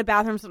there are a lot of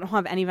bathrooms that don't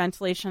have any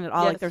ventilation at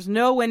all. Yes. There's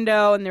no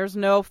window and there's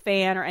no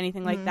fan or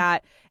anything like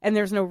that, and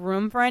there's no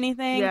room for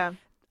anything. Yeah.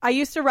 I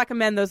used to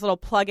recommend those little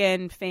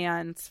plug-in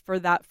fans for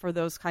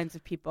those kinds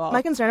of people.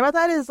 My concern about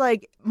that is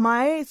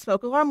my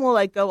smoke alarm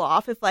will go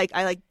off if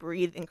I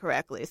breathe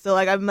incorrectly. So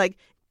I'm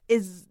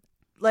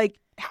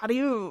how do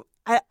you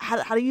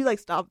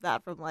stop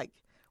that from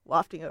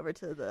wafting over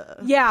to the...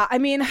 Yeah,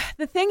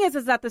 the thing is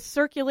that the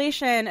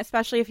circulation,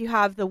 especially if you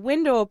have the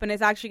window open,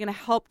 is actually going to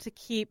help to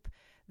keep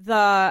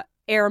the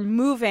air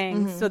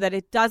moving so that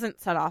it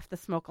doesn't set off the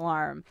smoke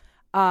alarm.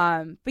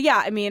 But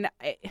yeah,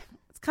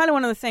 it's kind of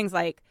one of those things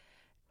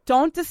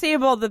don't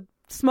disable the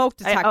smoke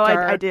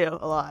detector. I do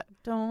a lot.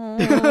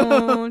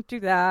 Don't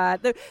do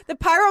that. The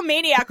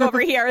pyromaniac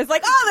over here is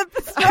the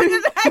smoke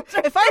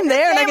detector. If I'm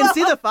there and I can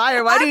see the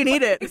fire, why do you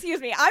need it?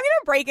 Excuse me. I'm going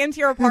to break into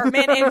your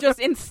apartment and just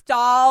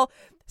install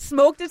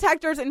smoke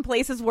detectors in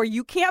places where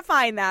you can't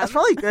find them. That's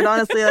probably good,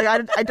 honestly. I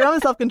don't have the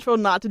self-control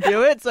not to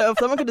do it, so if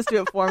someone could just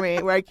do it for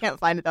me where I can't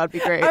find it, that would be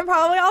great. I'm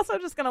probably also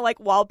just going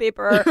to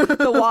wallpaper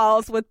the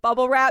walls with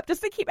bubble wrap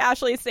just to keep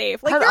Ashley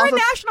safe. You're a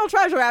national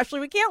treasure, Ashley.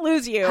 We can't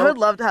lose you. I would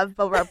love to have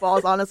bubble wrap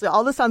walls, honestly.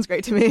 All this sounds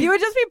great to me. You would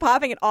just be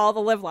popping it all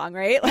the live long,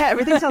 right? Yeah,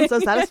 everything sounds so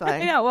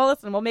satisfying. Yeah, well,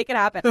 listen, we'll make it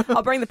happen.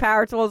 I'll bring the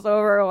power tools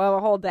over. We'll have a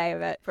whole day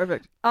of it.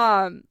 Perfect.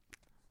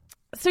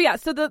 So yeah,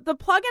 so the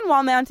plug-in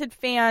wall-mounted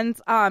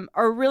fans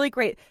are really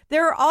great.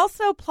 There are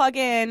also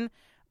plug-in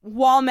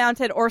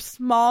wall-mounted or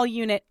small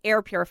unit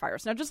air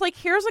purifiers. Now, just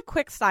here's a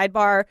quick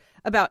sidebar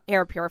about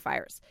air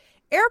purifiers.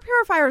 Air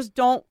purifiers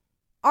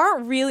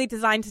aren't really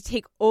designed to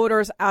take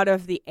odors out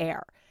of the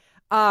air.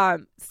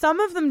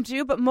 Some of them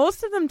do, but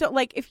most of them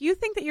don't. If you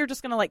think that you're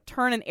just gonna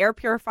turn an air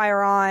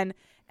purifier on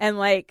and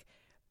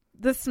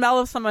the smell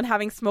of someone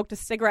having smoked a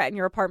cigarette in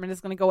your apartment is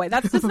going to go away.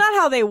 That's just not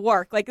how they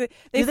work. Do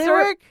they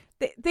work?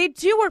 They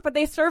do work, but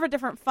they serve a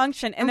different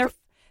function, and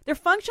their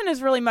function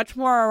is really much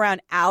more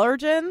around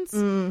allergens.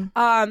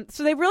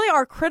 So they really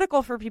are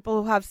critical for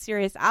people who have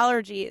serious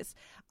allergies.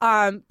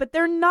 But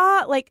they're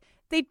not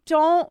they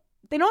don't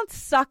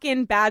suck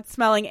in bad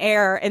smelling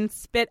air and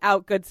spit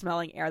out good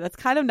smelling air. That's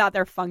kind of not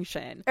their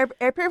function.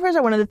 Air purifiers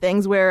are one of the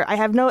things where I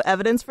have no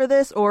evidence for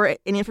this or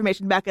any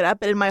information to back it up,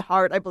 but in my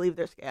heart, I believe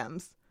they're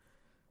scams.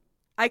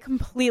 I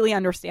completely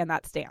understand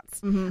that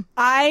stance. Mm-hmm.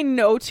 I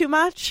know too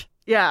much.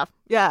 Yeah.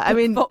 I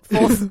mean,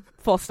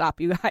 full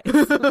stop, you guys.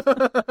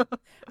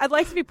 I'd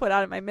like to be put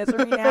out of my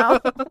misery now.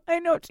 I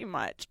know too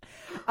much.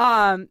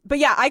 But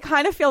yeah, I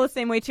kind of feel the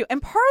same way too.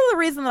 And part of the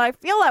reason that I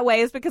feel that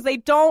way is because they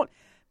don't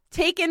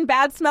take in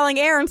bad smelling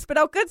air and spit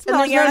out good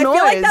smelling air. No And I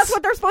feel like noise. that's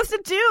what they're supposed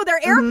to do. They're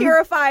air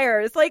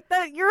purifiers. Like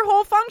your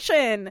whole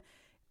function,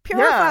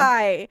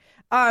 purify.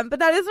 Yeah. But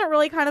that isn't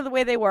really kind of the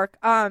way they work.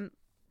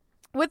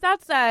 With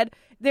that said,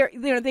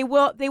 they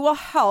will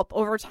help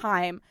over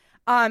time.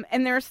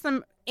 And there's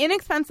some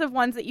inexpensive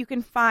ones that you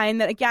can find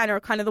that, again,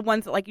 are kind of the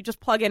ones that like you just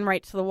plug in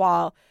right to the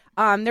wall.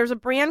 There's a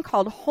brand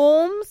called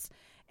Holmes,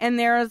 and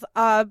there's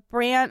a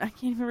brand, I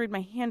can't even read my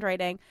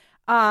handwriting.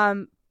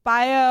 Bio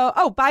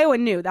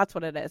and New, that's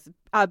what it is.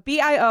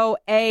 BIOANUE.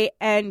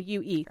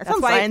 That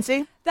sounds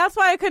sciencey. That's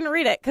why I couldn't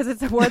read it, because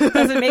it's a word that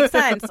doesn't make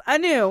sense.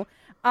 Anew.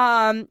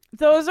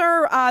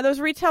 Those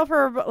retail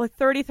for like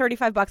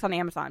 $30-$35 on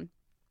Amazon.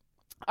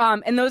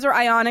 And those are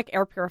ionic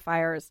air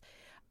purifiers.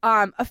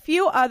 A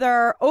few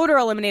other odor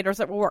eliminators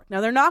that will work.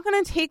 Now, they're not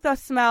going to take the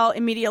smell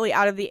immediately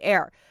out of the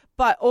air,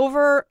 but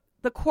over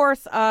the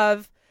course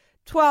of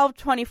 12,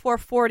 24,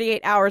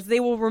 48 hours, they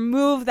will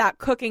remove that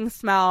cooking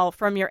smell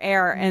from your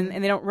air, and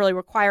they don't really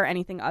require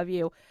anything of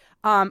you.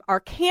 Our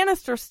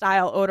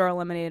canister-style odor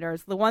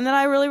eliminators, the one that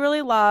I really,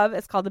 really love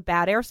is called the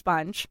Bad Air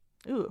Sponge.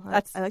 Ooh,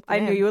 I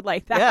knew you would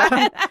like that.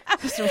 Yeah.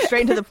 Just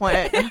straight to the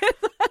point.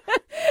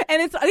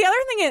 And it's the other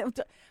thing.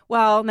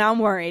 Well, now I'm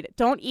worried.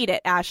 Don't eat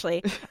it,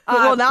 Ashley.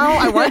 Well, now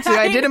I want to.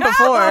 I didn't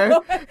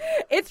before.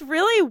 It's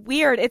really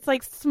weird. It's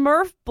like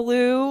Smurf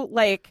blue.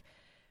 Like,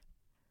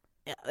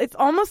 it's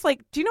almost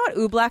like. Do you know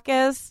what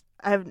oobleck is?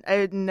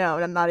 No,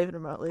 I'm not even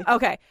remotely.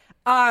 Okay.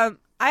 I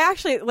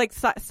actually like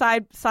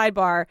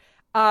sidebar.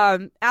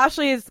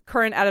 Ashley's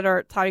current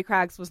editor, Tommy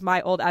Craggs, was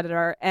my old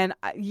editor, and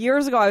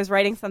years ago I was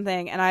writing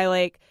something, and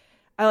I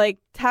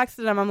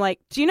texted him. I'm like,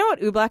 "Do you know what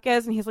oobleck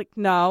is?" And he's like,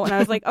 "No." And I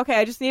was like, "Okay,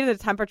 I just needed a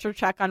temperature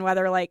check on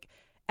whether like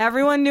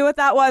everyone knew what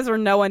that was or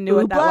no one knew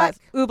what that was."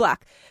 Oobleck.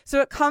 So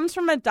it comes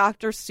from a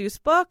Dr.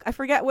 Seuss book. I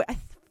forget what. I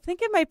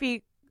think it might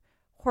be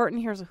Horton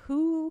Hears a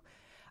Who.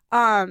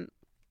 But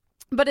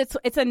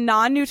it's a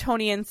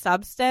non-Newtonian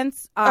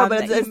substance.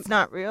 But it's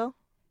not real.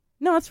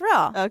 No, it's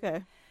real.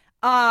 Okay.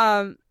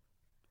 Dr.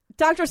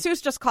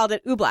 Seuss just called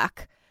it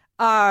oobleck.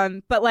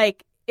 But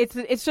like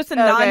it's just a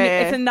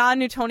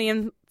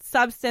non-Newtonian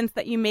substance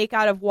that you make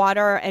out of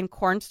water and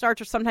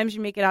cornstarch, or sometimes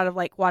you make it out of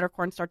like water,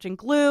 cornstarch, and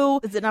glue.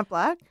 Is it not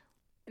black?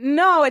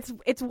 No,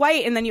 it's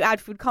white, and then you add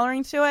food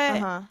coloring to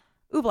it.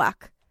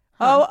 Oobleck.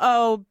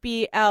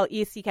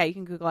 OOBLECK. You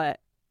can Google it.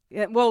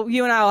 Well,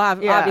 you and I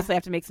will obviously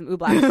have to make some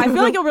oobleck. I feel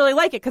like you'll really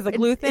like it because the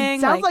glue thing.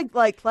 It sounds like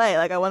clay.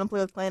 Like I want to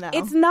play with clay now.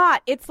 It's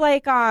not. It's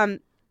like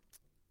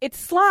it's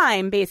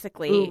slime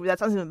basically. Ooh, that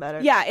sounds even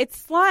better. Yeah, it's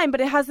slime,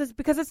 but it has this,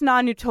 because it's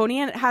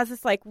non-Newtonian, it has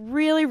this like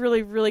really,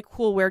 really, really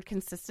cool weird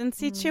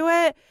consistency to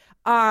it.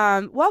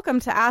 Welcome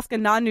to Ask a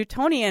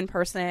Non-Newtonian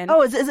Person.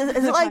 Oh, is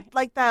it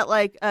like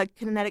that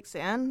kinetic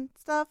sand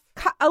stuff?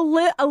 A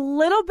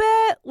little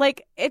bit.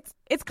 Like it's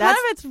kind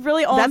of its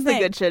really own thing. That's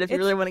the good shit if you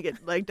really want to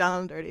get like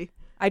down and dirty.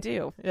 I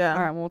do. Yeah.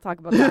 All right, well, we'll talk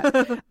about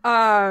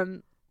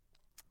that.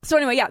 So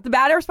anyway, yeah, the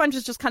Bad Air Sponge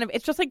is just kind of,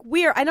 it's just like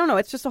weird. I don't know.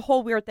 It's just a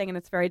whole weird thing, and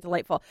it's very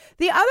delightful.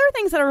 The other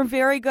things that are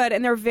very good,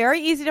 and they're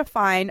very easy to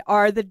find,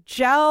 are the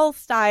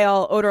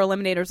gel-style odor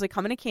eliminators. They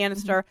come in a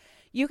canister.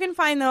 You can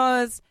find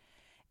those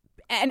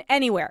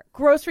anywhere.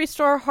 Grocery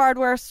store,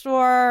 hardware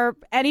store,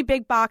 any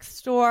big box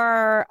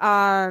store,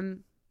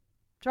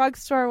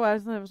 drugstore.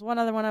 There was one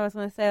other one I was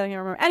going to say. I can't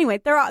remember. Anyway,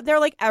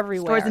 they're like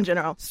everywhere. Stores in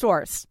general.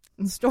 Stores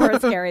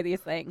carry these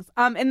things.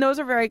 And those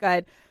are very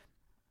good.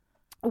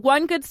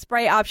 One good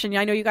spray option,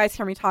 I know you guys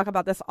hear me talk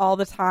about this all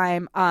the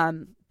time,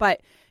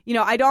 but,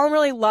 I don't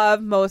really love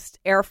most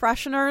air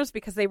fresheners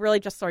because they really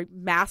just sort of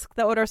mask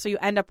the odor, so you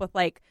end up with,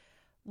 like,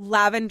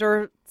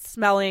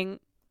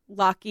 lavender-smelling,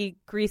 locky,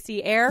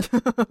 greasy air,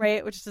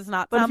 right, which does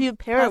not sound But if you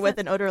pair pleasant. it with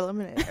an odor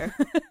eliminator.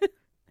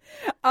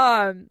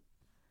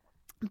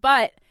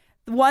 But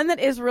the one that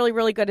is really,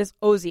 really good is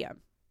Ozium.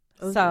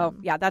 So,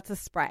 yeah, that's a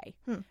spray.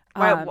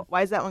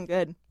 Why is that one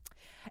good?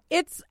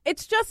 It's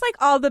just like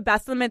all the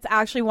best of them. It's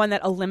actually one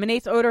that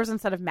eliminates odors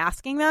instead of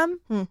masking them.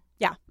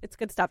 Yeah, it's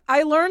good stuff.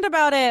 I learned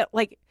about it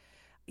like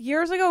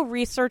years ago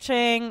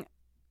researching.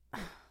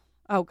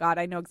 Oh God,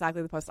 I know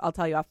exactly the post. I'll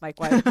tell you off mic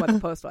what the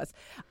post was.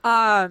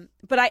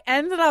 But I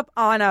ended up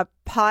on a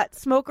pot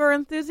smoker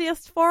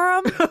enthusiast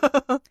forum.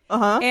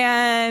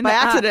 And by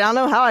accident, I don't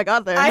know how I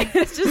got there.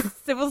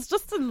 It was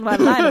just in my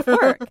line of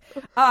work.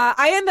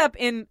 I end up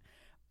in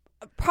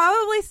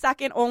probably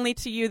second only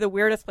to you the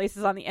weirdest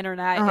places on the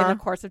internet in the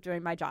course of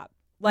doing my job.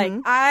 Like,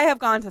 I have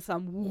gone to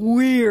some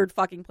weird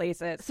fucking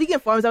places. Speaking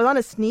of forums, I was on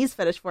a sneeze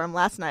fetish forum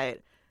last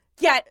night.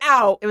 Get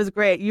out. It was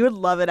great. You would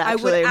love it,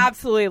 actually. I would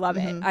absolutely love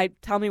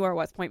it. Tell me where it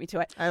was. Point me to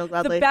it. I will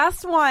gladly. The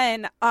best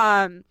one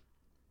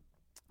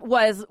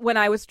was when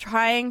I was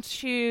trying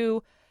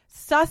to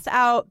suss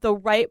out the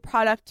right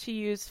product to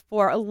use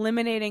for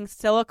eliminating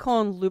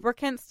silicone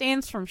lubricant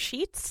stains from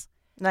sheets.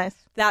 Nice.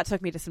 That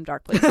took me to some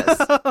dark places.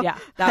 Yeah.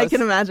 I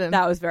can imagine.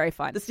 That was very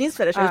fun. The sneeze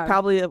fetishers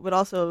probably would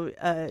also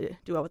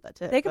do well with that,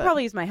 too. They could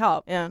probably use my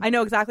help. Yeah. I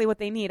know exactly what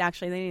they need,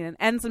 actually. They need an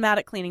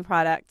enzymatic cleaning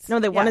product. No,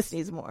 they want to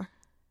sneeze more.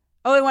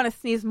 Oh, they want to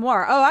sneeze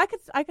more. Oh, I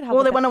could help. Well,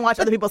 with they it. want to watch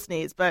other people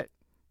sneeze, but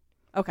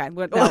okay.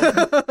 No.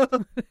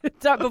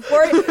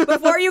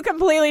 before you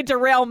completely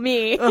derail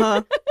me.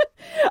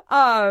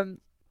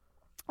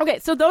 Okay,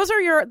 so those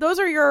are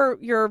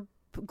your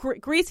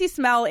greasy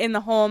smell in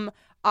the home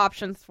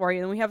options for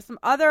you, and we have some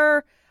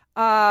other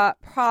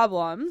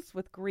problems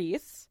with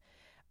grease.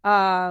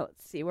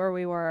 Let's see where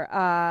we were.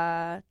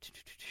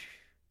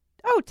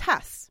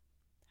 Tess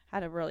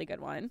had a really good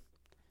one.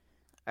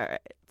 All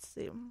right, let's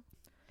see.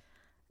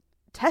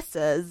 Tess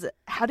says,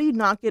 how do you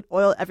not get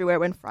oil everywhere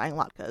when frying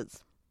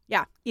latkes?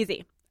 Yeah,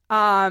 easy.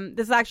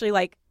 This is actually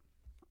like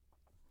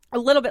a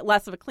little bit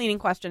less of a cleaning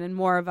question and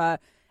more of a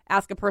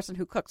ask a person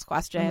who cooks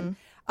question.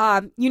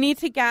 You need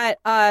to get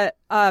a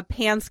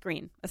pan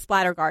screen, a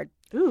splatter guard.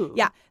 Ooh.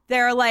 Yeah,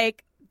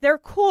 they're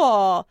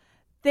cool.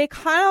 They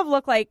kind of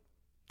look like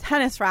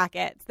tennis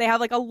rackets. They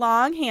have like a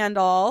long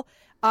handle,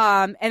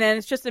 and then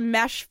it's just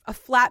a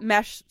flat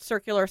mesh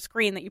circular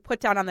screen that you put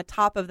down on the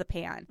top of the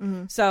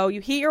pan. So you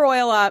heat your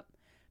oil up,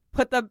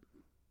 put the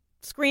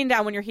screen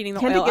down when you're heating the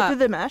oil up. Can't it get through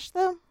the mesh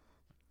though?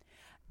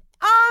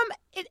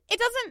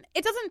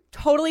 It doesn't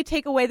totally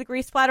take away the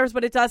grease splatters,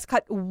 but it does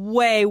cut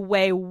way,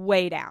 way,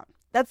 way down.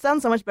 That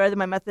sounds so much better than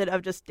my method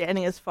of just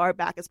standing as far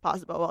back as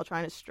possible while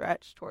trying to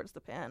stretch towards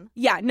the pan.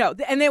 Yeah, no,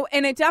 and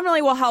it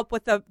definitely will help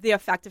with the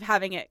effect of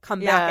having it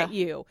come back at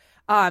you.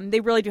 They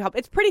really do help.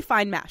 It's pretty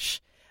fine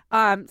mesh.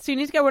 So you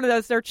need to get one of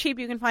those. They're cheap.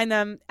 You can find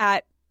them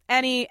at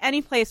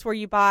any place where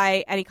you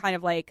buy any kind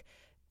of like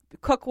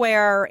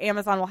cookware.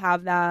 Amazon will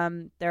have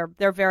them.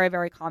 They're very,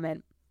 very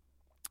common.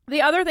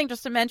 The other thing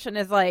just to mention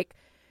is like,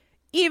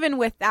 even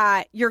with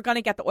that, you're going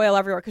to get the oil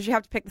everywhere because you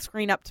have to pick the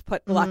screen up to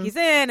put the Luckies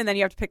in, and then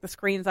you have to pick the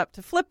screens up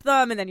to flip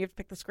them, and then you have to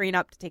pick the screen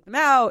up to take them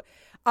out.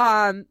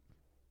 I've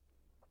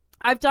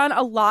done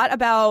a lot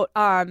about,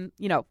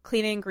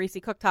 cleaning greasy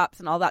cooktops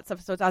and all that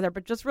stuff, so it's out there.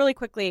 But just really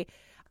quickly,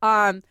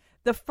 the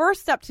first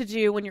step to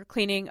do when you're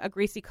cleaning a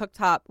greasy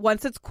cooktop,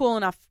 once it's cool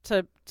enough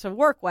to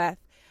work with,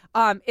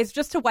 is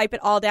just to wipe it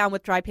all down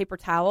with dry paper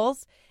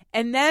towels,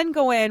 and then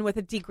go in with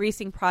a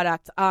degreasing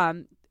product.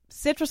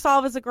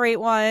 Citrusolve is a great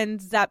one.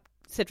 Zep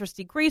Citrus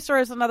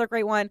Degreaser is another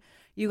great one.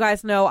 You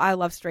guys know I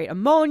love straight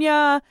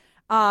ammonia.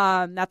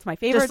 That's my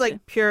favorite. Just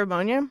like pure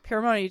ammonia? Pure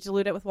ammonia. You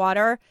dilute it with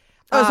water.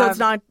 So it's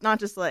not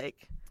just like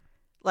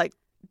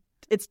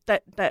it's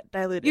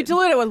diluted. You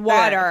dilute it with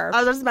water. I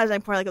was just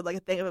imagining pouring like a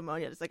thing of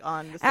ammonia just like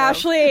on the stove.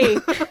 Ashley.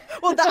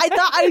 Well, I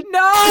thought I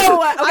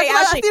know. Okay,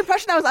 that's Ashley. the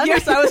impression I was under,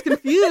 so I was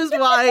confused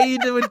why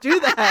you would do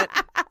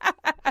that.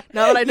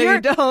 Now that I know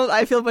you don't,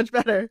 I feel much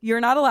better.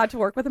 You're not allowed to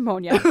work with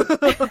ammonia.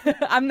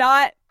 I'm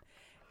not.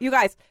 You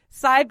guys,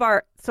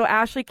 sidebar, so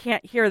Ashley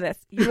can't hear this.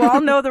 You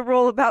all know the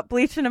rule about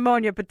bleach and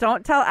ammonia, but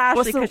don't tell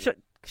Ashley because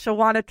she'll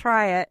want to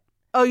try it.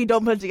 Oh, you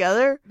don't put it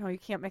together? No, you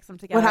can't mix them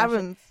together. What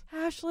happens?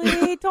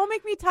 Ashley, don't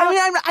make me tell. I mean,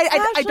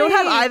 I don't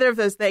have either of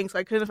those things, so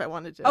I couldn't if I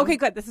wanted to. Okay,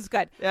 good. This is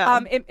good. Yeah.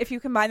 If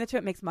you combine the two,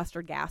 it makes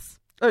mustard gas.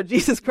 Oh,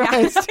 Jesus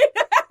Christ.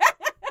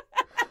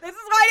 This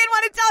is why I didn't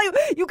want to tell you.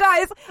 You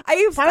guys,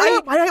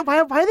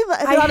 why are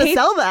they allowed to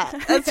sell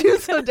that? That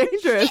seems so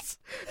dangerous.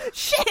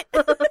 Shit.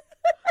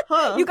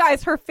 Huh. You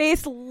guys, her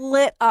face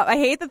lit up. I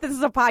hate that this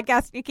is a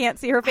podcast and you can't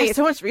see her face. I have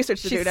so much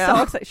research to do now. She's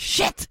so excited.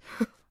 Shit.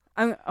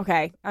 I'm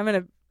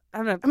gonna.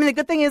 I mean, the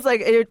good thing is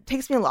like it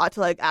takes me a lot to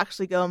like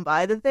actually go and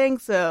buy the thing.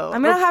 So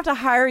I'm gonna have to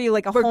hire you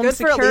like a home good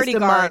security for at least a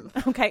guard.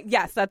 month. Okay,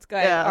 yes, that's good.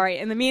 Yeah. All right.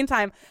 In the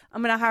meantime,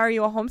 I'm gonna hire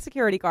you a home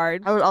security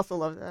guard, I would also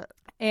love that.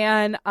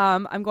 and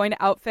I'm going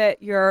to outfit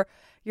your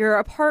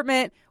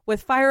apartment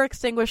with fire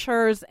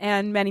extinguishers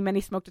and many, many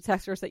smoke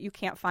detectors that you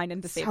can't find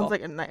and disable. Sounds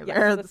like a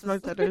nightmare. Yeah, The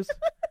smoke detectors.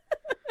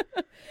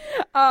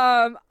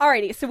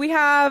 Alrighty, so we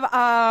have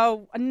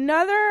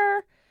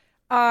another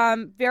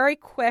very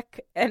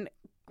quick and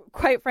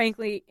quite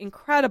frankly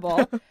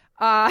incredible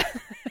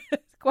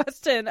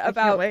question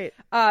about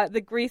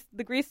the grease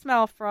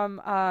smell from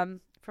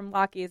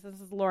Lucky's. This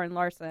is Lauren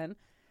Larson.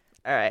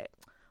 All right.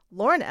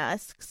 Lauren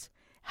asks,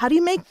 how do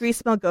you make grease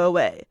smell go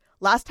away?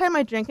 Last time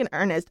I drank in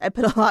earnest, I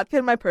put a latke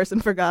in my purse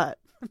and forgot.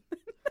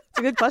 It's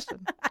a good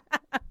question.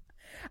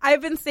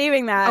 I've been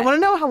saving that. I want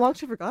to know how long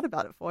she forgot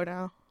about it for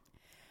now.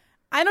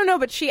 I don't know,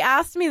 but she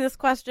asked me this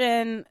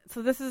question.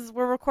 So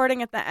we're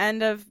recording at the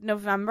end of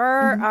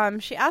November. Mm-hmm.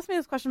 She asked me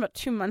this question about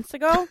 2 months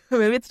ago.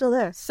 Maybe it's still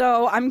there.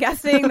 So I'm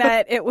guessing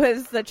that it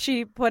was that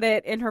she put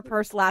it in her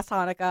purse last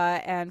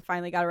Hanukkah and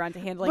finally got around to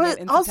handling it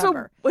in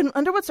September.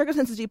 Under what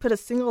circumstances do you put a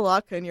single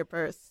latke in your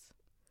purse?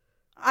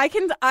 I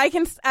can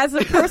as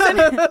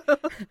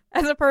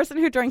a person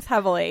who drinks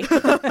heavily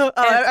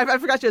I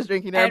forgot she was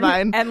drinking. Never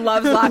mind. and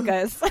loves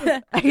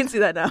latkes. I can see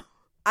that now.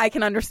 I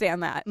can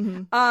understand that.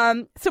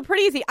 So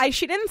pretty easy.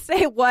 She didn't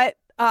say what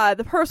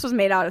the purse was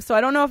made out of, so I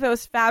don't know if it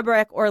was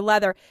fabric or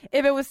leather.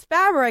 If it was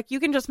fabric,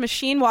 you can just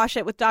machine wash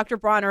it with Dr.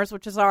 Bronner's,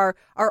 which is our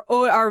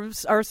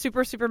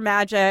super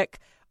magic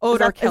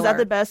odor killer. Is that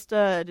the best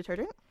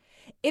detergent?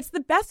 It's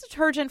the best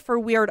detergent for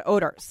weird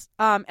odors.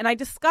 And I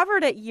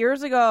discovered it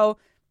years ago.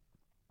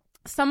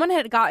 Someone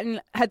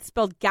had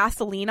spilled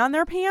gasoline on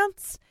their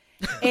pants,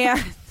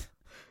 and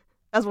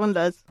as one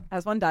does.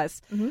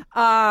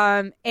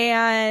 And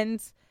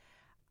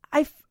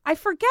I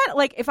forget,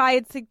 like, if I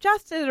had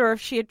suggested or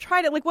if she had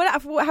tried it, like,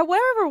 whatever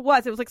it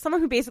was like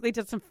someone who basically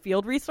did some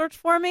field research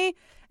for me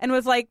and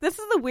was like, this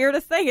is the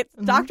weirdest thing. It's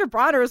Dr.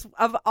 Bronner's,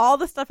 of all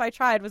the stuff I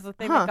tried, was the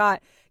thing that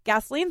got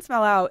gasoline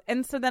smell out.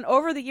 And so then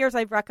over the years,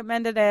 I've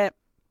recommended it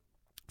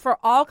for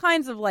all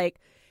kinds of, like,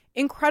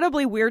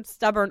 incredibly weird,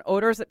 stubborn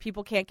odors that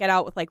people can't get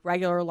out with, like,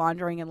 regular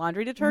laundering and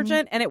laundry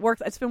detergent. And it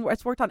works. It's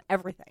worked on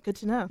everything. Good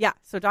to know. Yeah.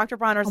 So Dr.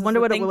 Bronner's I wonder is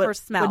the what thing for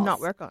smells. Would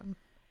not work on.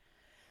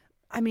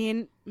 I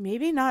mean,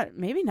 maybe not.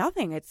 Maybe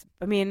nothing.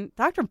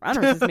 Dr.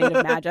 Bronner's is made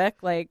of magic.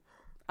 Like,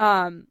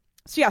 so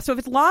if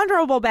it's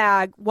launderable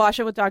bag, wash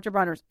it with Dr.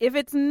 Bronner's. If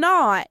it's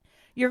not,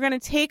 you're going to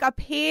take a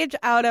page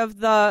out of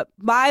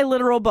my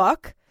literal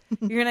book.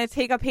 You're going to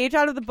take a page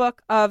out of the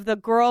book of the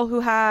girl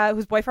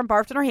whose boyfriend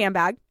barfed in her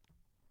handbag,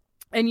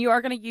 and you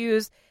are going to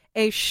use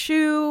a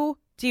shoe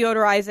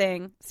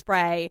deodorizing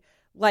spray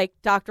like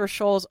Dr.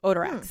 Scholl's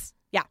Odorex.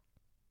 Yeah,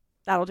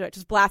 that'll do it.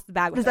 Just blast the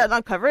bag with it. Does that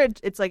not cover it?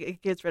 It's like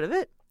it gets rid of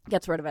it?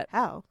 Gets rid of it.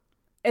 How?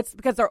 It's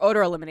because they're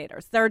odor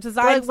eliminators. They're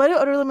designed. What do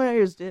odor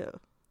eliminators do?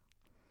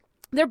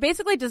 They're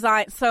basically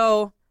designed.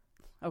 So,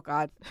 oh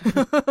God,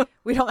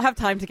 we don't have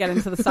time to get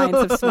into the science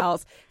of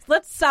smells. So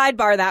let's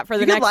sidebar that for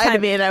the next time. You could lie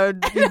to me, and I would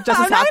be just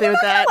as happy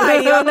with that.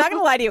 I'm not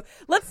going to lie to you.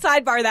 Let's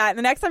sidebar that. And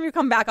the next time you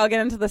come back, I'll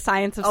get into the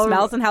science of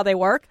smells and how they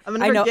work. I'm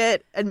going to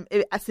forget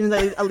as soon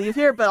as I leave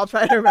here, but I'll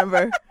try to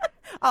remember.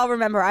 I'll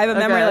remember. I have a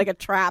memory like a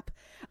trap.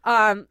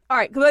 All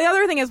right. The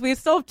other thing is we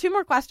still have 2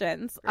 more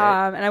questions,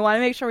 and I want to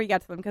make sure we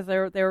get to them because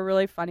they were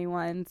really funny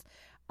ones.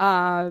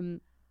 So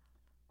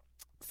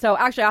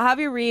actually, I'll have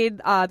you read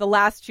the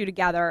last 2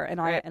 together,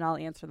 and I'll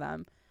answer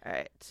them. All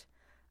right.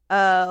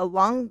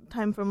 Long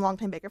time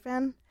Baker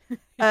fan.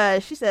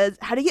 She says,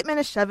 "How do you get men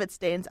to shove it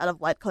stains out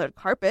of light colored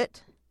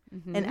carpet?"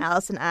 And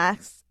Allison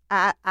asks,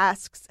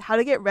 "How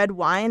to get red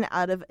wine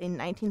out of a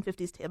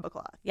 1950s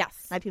tablecloth?"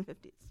 Yes,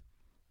 1950s.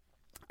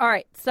 All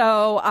right,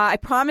 so I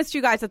promised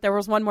you guys that there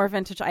was one more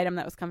vintage item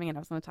that was coming in. I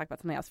was going to talk about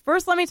something else.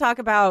 First, let me talk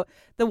about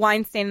the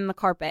wine stain in the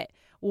carpet.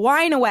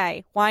 Wine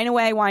away. Wine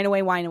away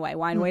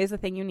is the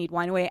thing you need.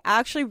 Wine away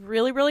actually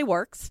really, really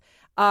works.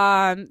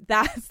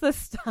 That's the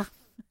stuff.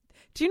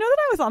 Do you know that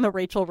I was on the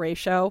Rachel Ray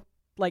show,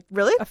 like,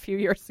 really, a few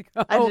years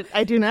ago?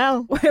 I do now.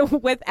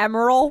 With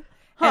Emerald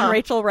and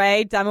Rachel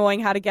Ray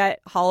demoing how to get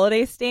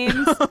holiday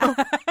stains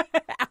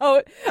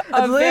out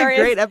of a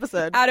great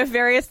episode. Out of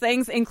various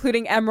things,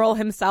 including Emerald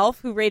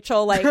himself, who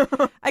Rachel, like,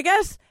 I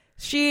guess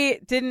they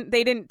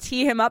didn't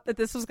tee him up that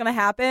this was going to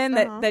happen,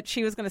 that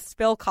she was going to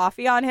spill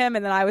coffee on him,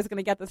 and then I was going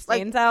to get the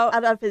stains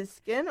out of his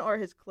skin or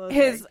his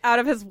clothes. Out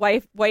of his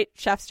white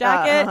chef's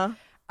jacket.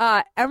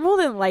 Emerald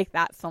didn't like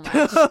that so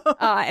much,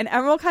 and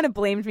Emerald kind of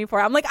blamed me for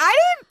it. I'm like,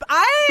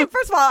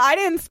 first of all, I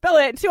didn't spill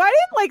it. 2, I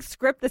didn't, like,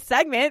 script the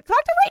segment.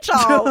 Talk to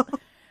Rachel.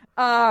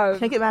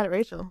 Can't get mad at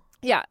Rachel.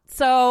 Yeah.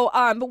 So,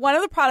 but one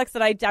of the products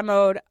that I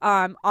demoed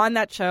on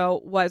that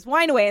show was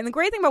Wine Away, and the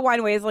great thing about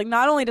Wine Away is, like,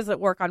 not only does it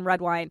work on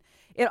red wine,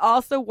 it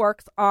also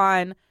works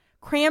on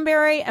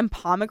cranberry and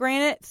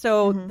pomegranate.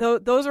 So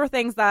those are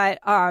things that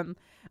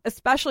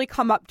especially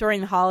come up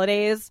during the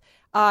holidays.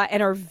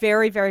 And are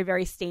very, very,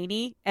 very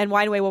stainy, and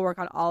Wine Away will work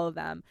on all of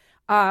them.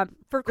 Does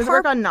it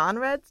work on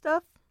non-red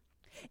stuff?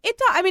 It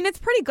does. I mean, it's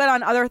pretty good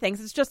on other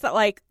things. It's just that,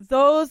 like,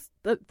 those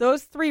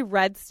 3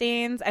 red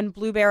stains and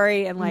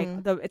blueberry and, like,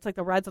 it's like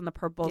the reds and the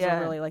purples are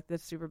really, like, the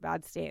super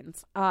bad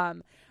stains.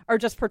 Are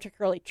just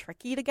particularly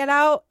tricky to get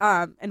out.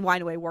 And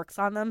Wine Away works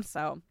on them.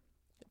 So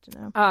good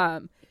to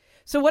know.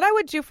 So what I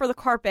would do for the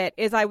carpet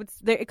is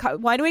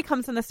Wine Away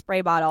comes in the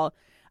spray bottle.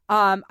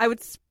 I would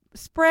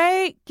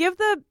spray, give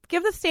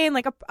the stain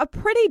like a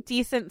pretty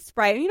decent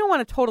spray. You don't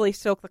want to totally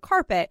soak the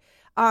carpet,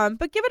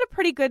 but give it a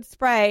pretty good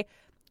spray.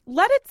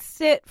 Let it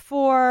sit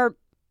for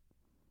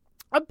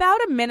about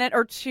a minute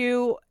or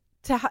 2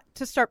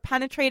 to start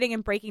penetrating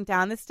and breaking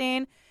down the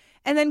stain,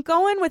 and then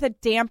go in with a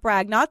damp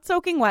rag, not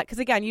soaking wet, because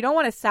again, you don't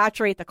want to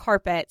saturate the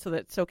carpet so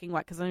that it's soaking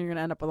wet, because then you're going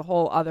to end up with a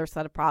whole other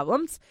set of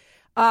problems.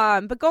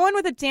 But go in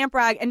with a damp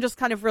rag and just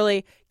kind of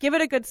really give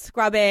it a good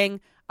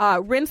scrubbing.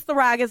 Rinse the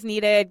rag as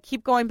needed.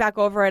 Keep going back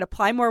over it.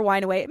 Apply more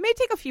Wine Away. It may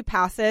take a few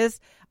passes,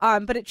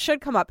 but it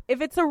should come up.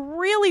 If it's a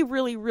really,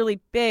 really, really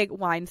big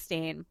wine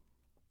stain,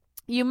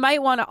 you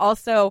might want to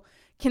also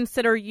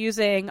consider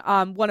using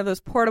one of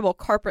those portable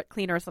carpet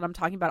cleaners that I'm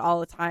talking about all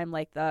the time,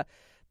 like the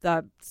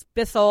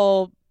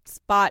Bissell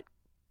Spot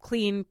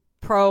Clean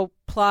Pro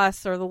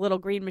Plus or the little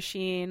green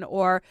machine,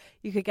 or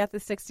you could get the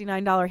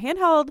 $69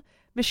 handheld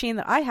machine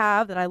that I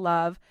have that I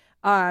love.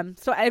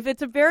 So if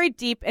it's a very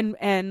deep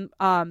and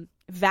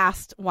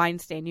vast wine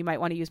stain, you might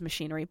want to use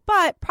machinery,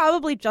 but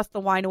probably just the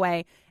wine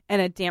away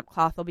and a damp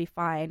cloth will be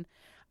fine.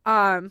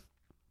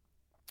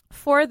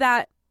 For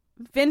that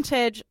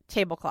vintage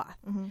tablecloth,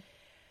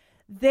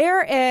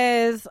 there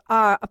is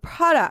a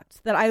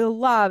product that I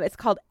love. It's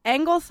called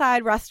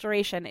Angleside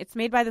Restoration. It's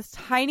made by this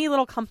tiny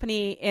little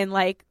company in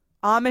like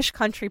Amish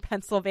country,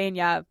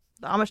 Pennsylvania.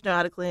 The Amish know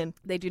how to clean.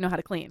 They do know how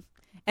to clean.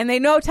 And they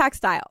know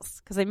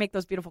textiles because they make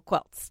those beautiful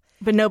quilts.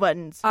 But no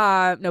buttons.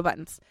 No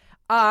buttons.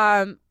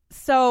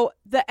 So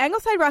the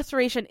Angleside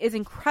Restoration is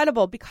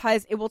incredible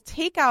because it will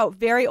take out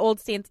very old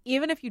stains,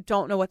 even if you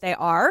don't know what they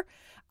are.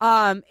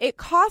 It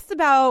costs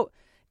about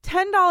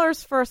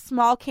 $10 for a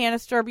small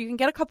canister, but you can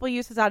get a couple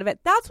uses out of it.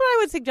 That's what I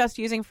would suggest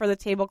using for the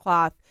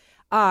tablecloth.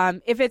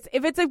 If it's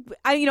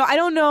I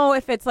don't know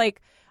if it's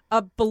like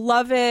a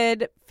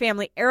beloved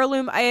family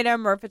heirloom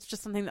item or if it's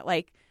just something that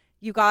like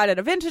you got at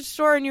a vintage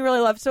store and you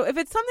really love. So if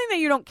it's something that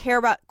you don't care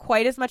about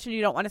quite as much and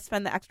you don't want to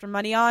spend the extra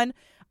money on,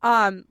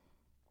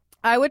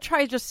 I would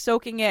try just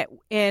soaking it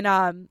in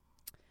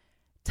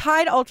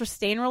Tide Ultra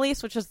Stain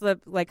Release, which is the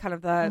like kind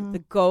of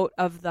the goat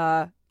of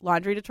the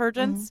laundry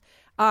detergents.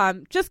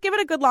 Just give it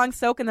a good long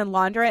soak and then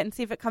launder it and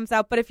see if it comes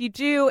out. But if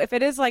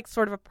it is like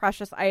sort of a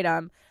precious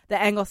item,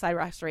 the Angleside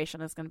Restoration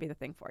is going to be the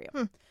thing for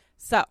you.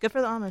 So good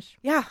for the Amish.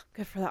 Yeah,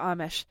 good for the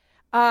Amish.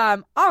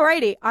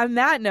 Alrighty. On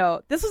that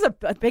note, this was a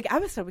big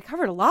episode. We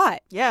covered a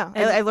lot. Yeah,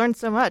 I learned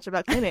so much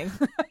about cleaning.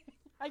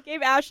 I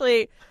gave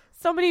Ashley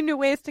so many new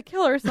ways to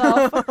kill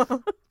herself. God,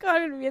 I'm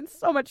going to be in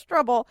so much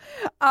trouble.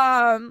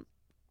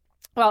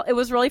 Well, it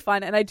was really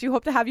fun, and I do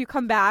hope to have you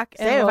come back.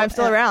 Say if I'm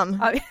still around.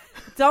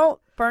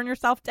 Don't burn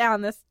yourself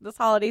down this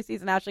holiday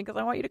season, Ashley, because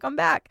I want you to come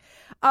back.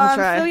 I'll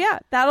try. So yeah,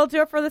 that'll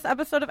do it for this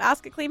episode of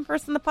Ask a Clean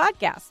Person, the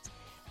podcast.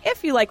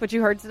 If you like what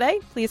you heard today,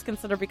 please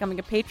consider becoming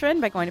a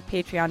patron by going to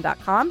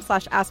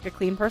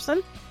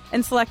patreon.com/askacleanperson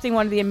and selecting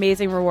one of the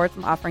amazing rewards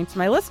I'm offering to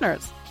my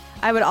listeners.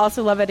 I would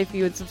also love it if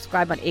you would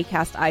subscribe on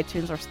Acast,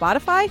 iTunes, or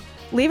Spotify,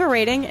 leave a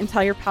rating, and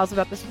tell your pals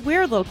about this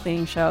weird little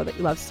cleaning show that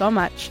you love so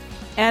much.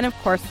 And of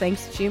course,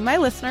 thanks to you, my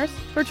listeners,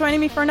 for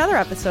joining me for another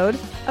episode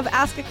of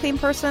Ask a Clean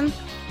Person,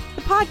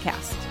 the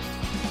podcast.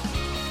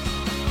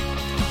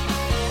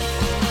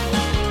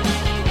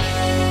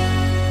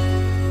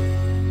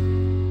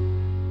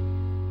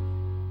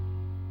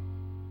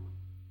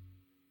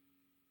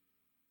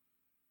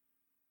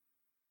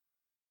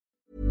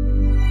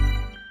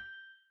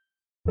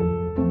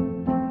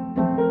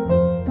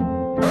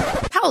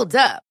 Hold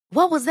up.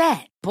 What was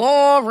that?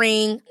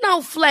 Boring.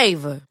 No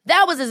flavor.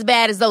 That was as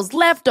bad as those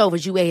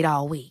leftovers you ate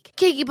all week.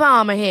 Keke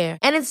Palmer here,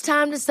 and it's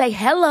time to say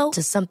hello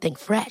to something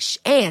fresh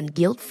and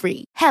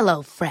guilt-free.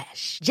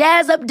 HelloFresh.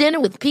 Jazz up dinner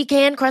with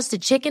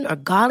pecan-crusted chicken or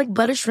garlic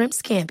butter shrimp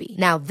scampi.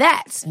 Now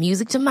that's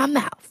music to my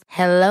mouth.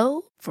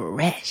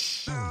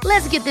 HelloFresh.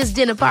 Let's get this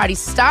dinner party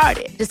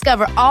started.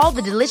 Discover all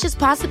the delicious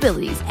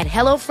possibilities at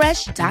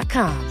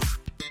HelloFresh.com.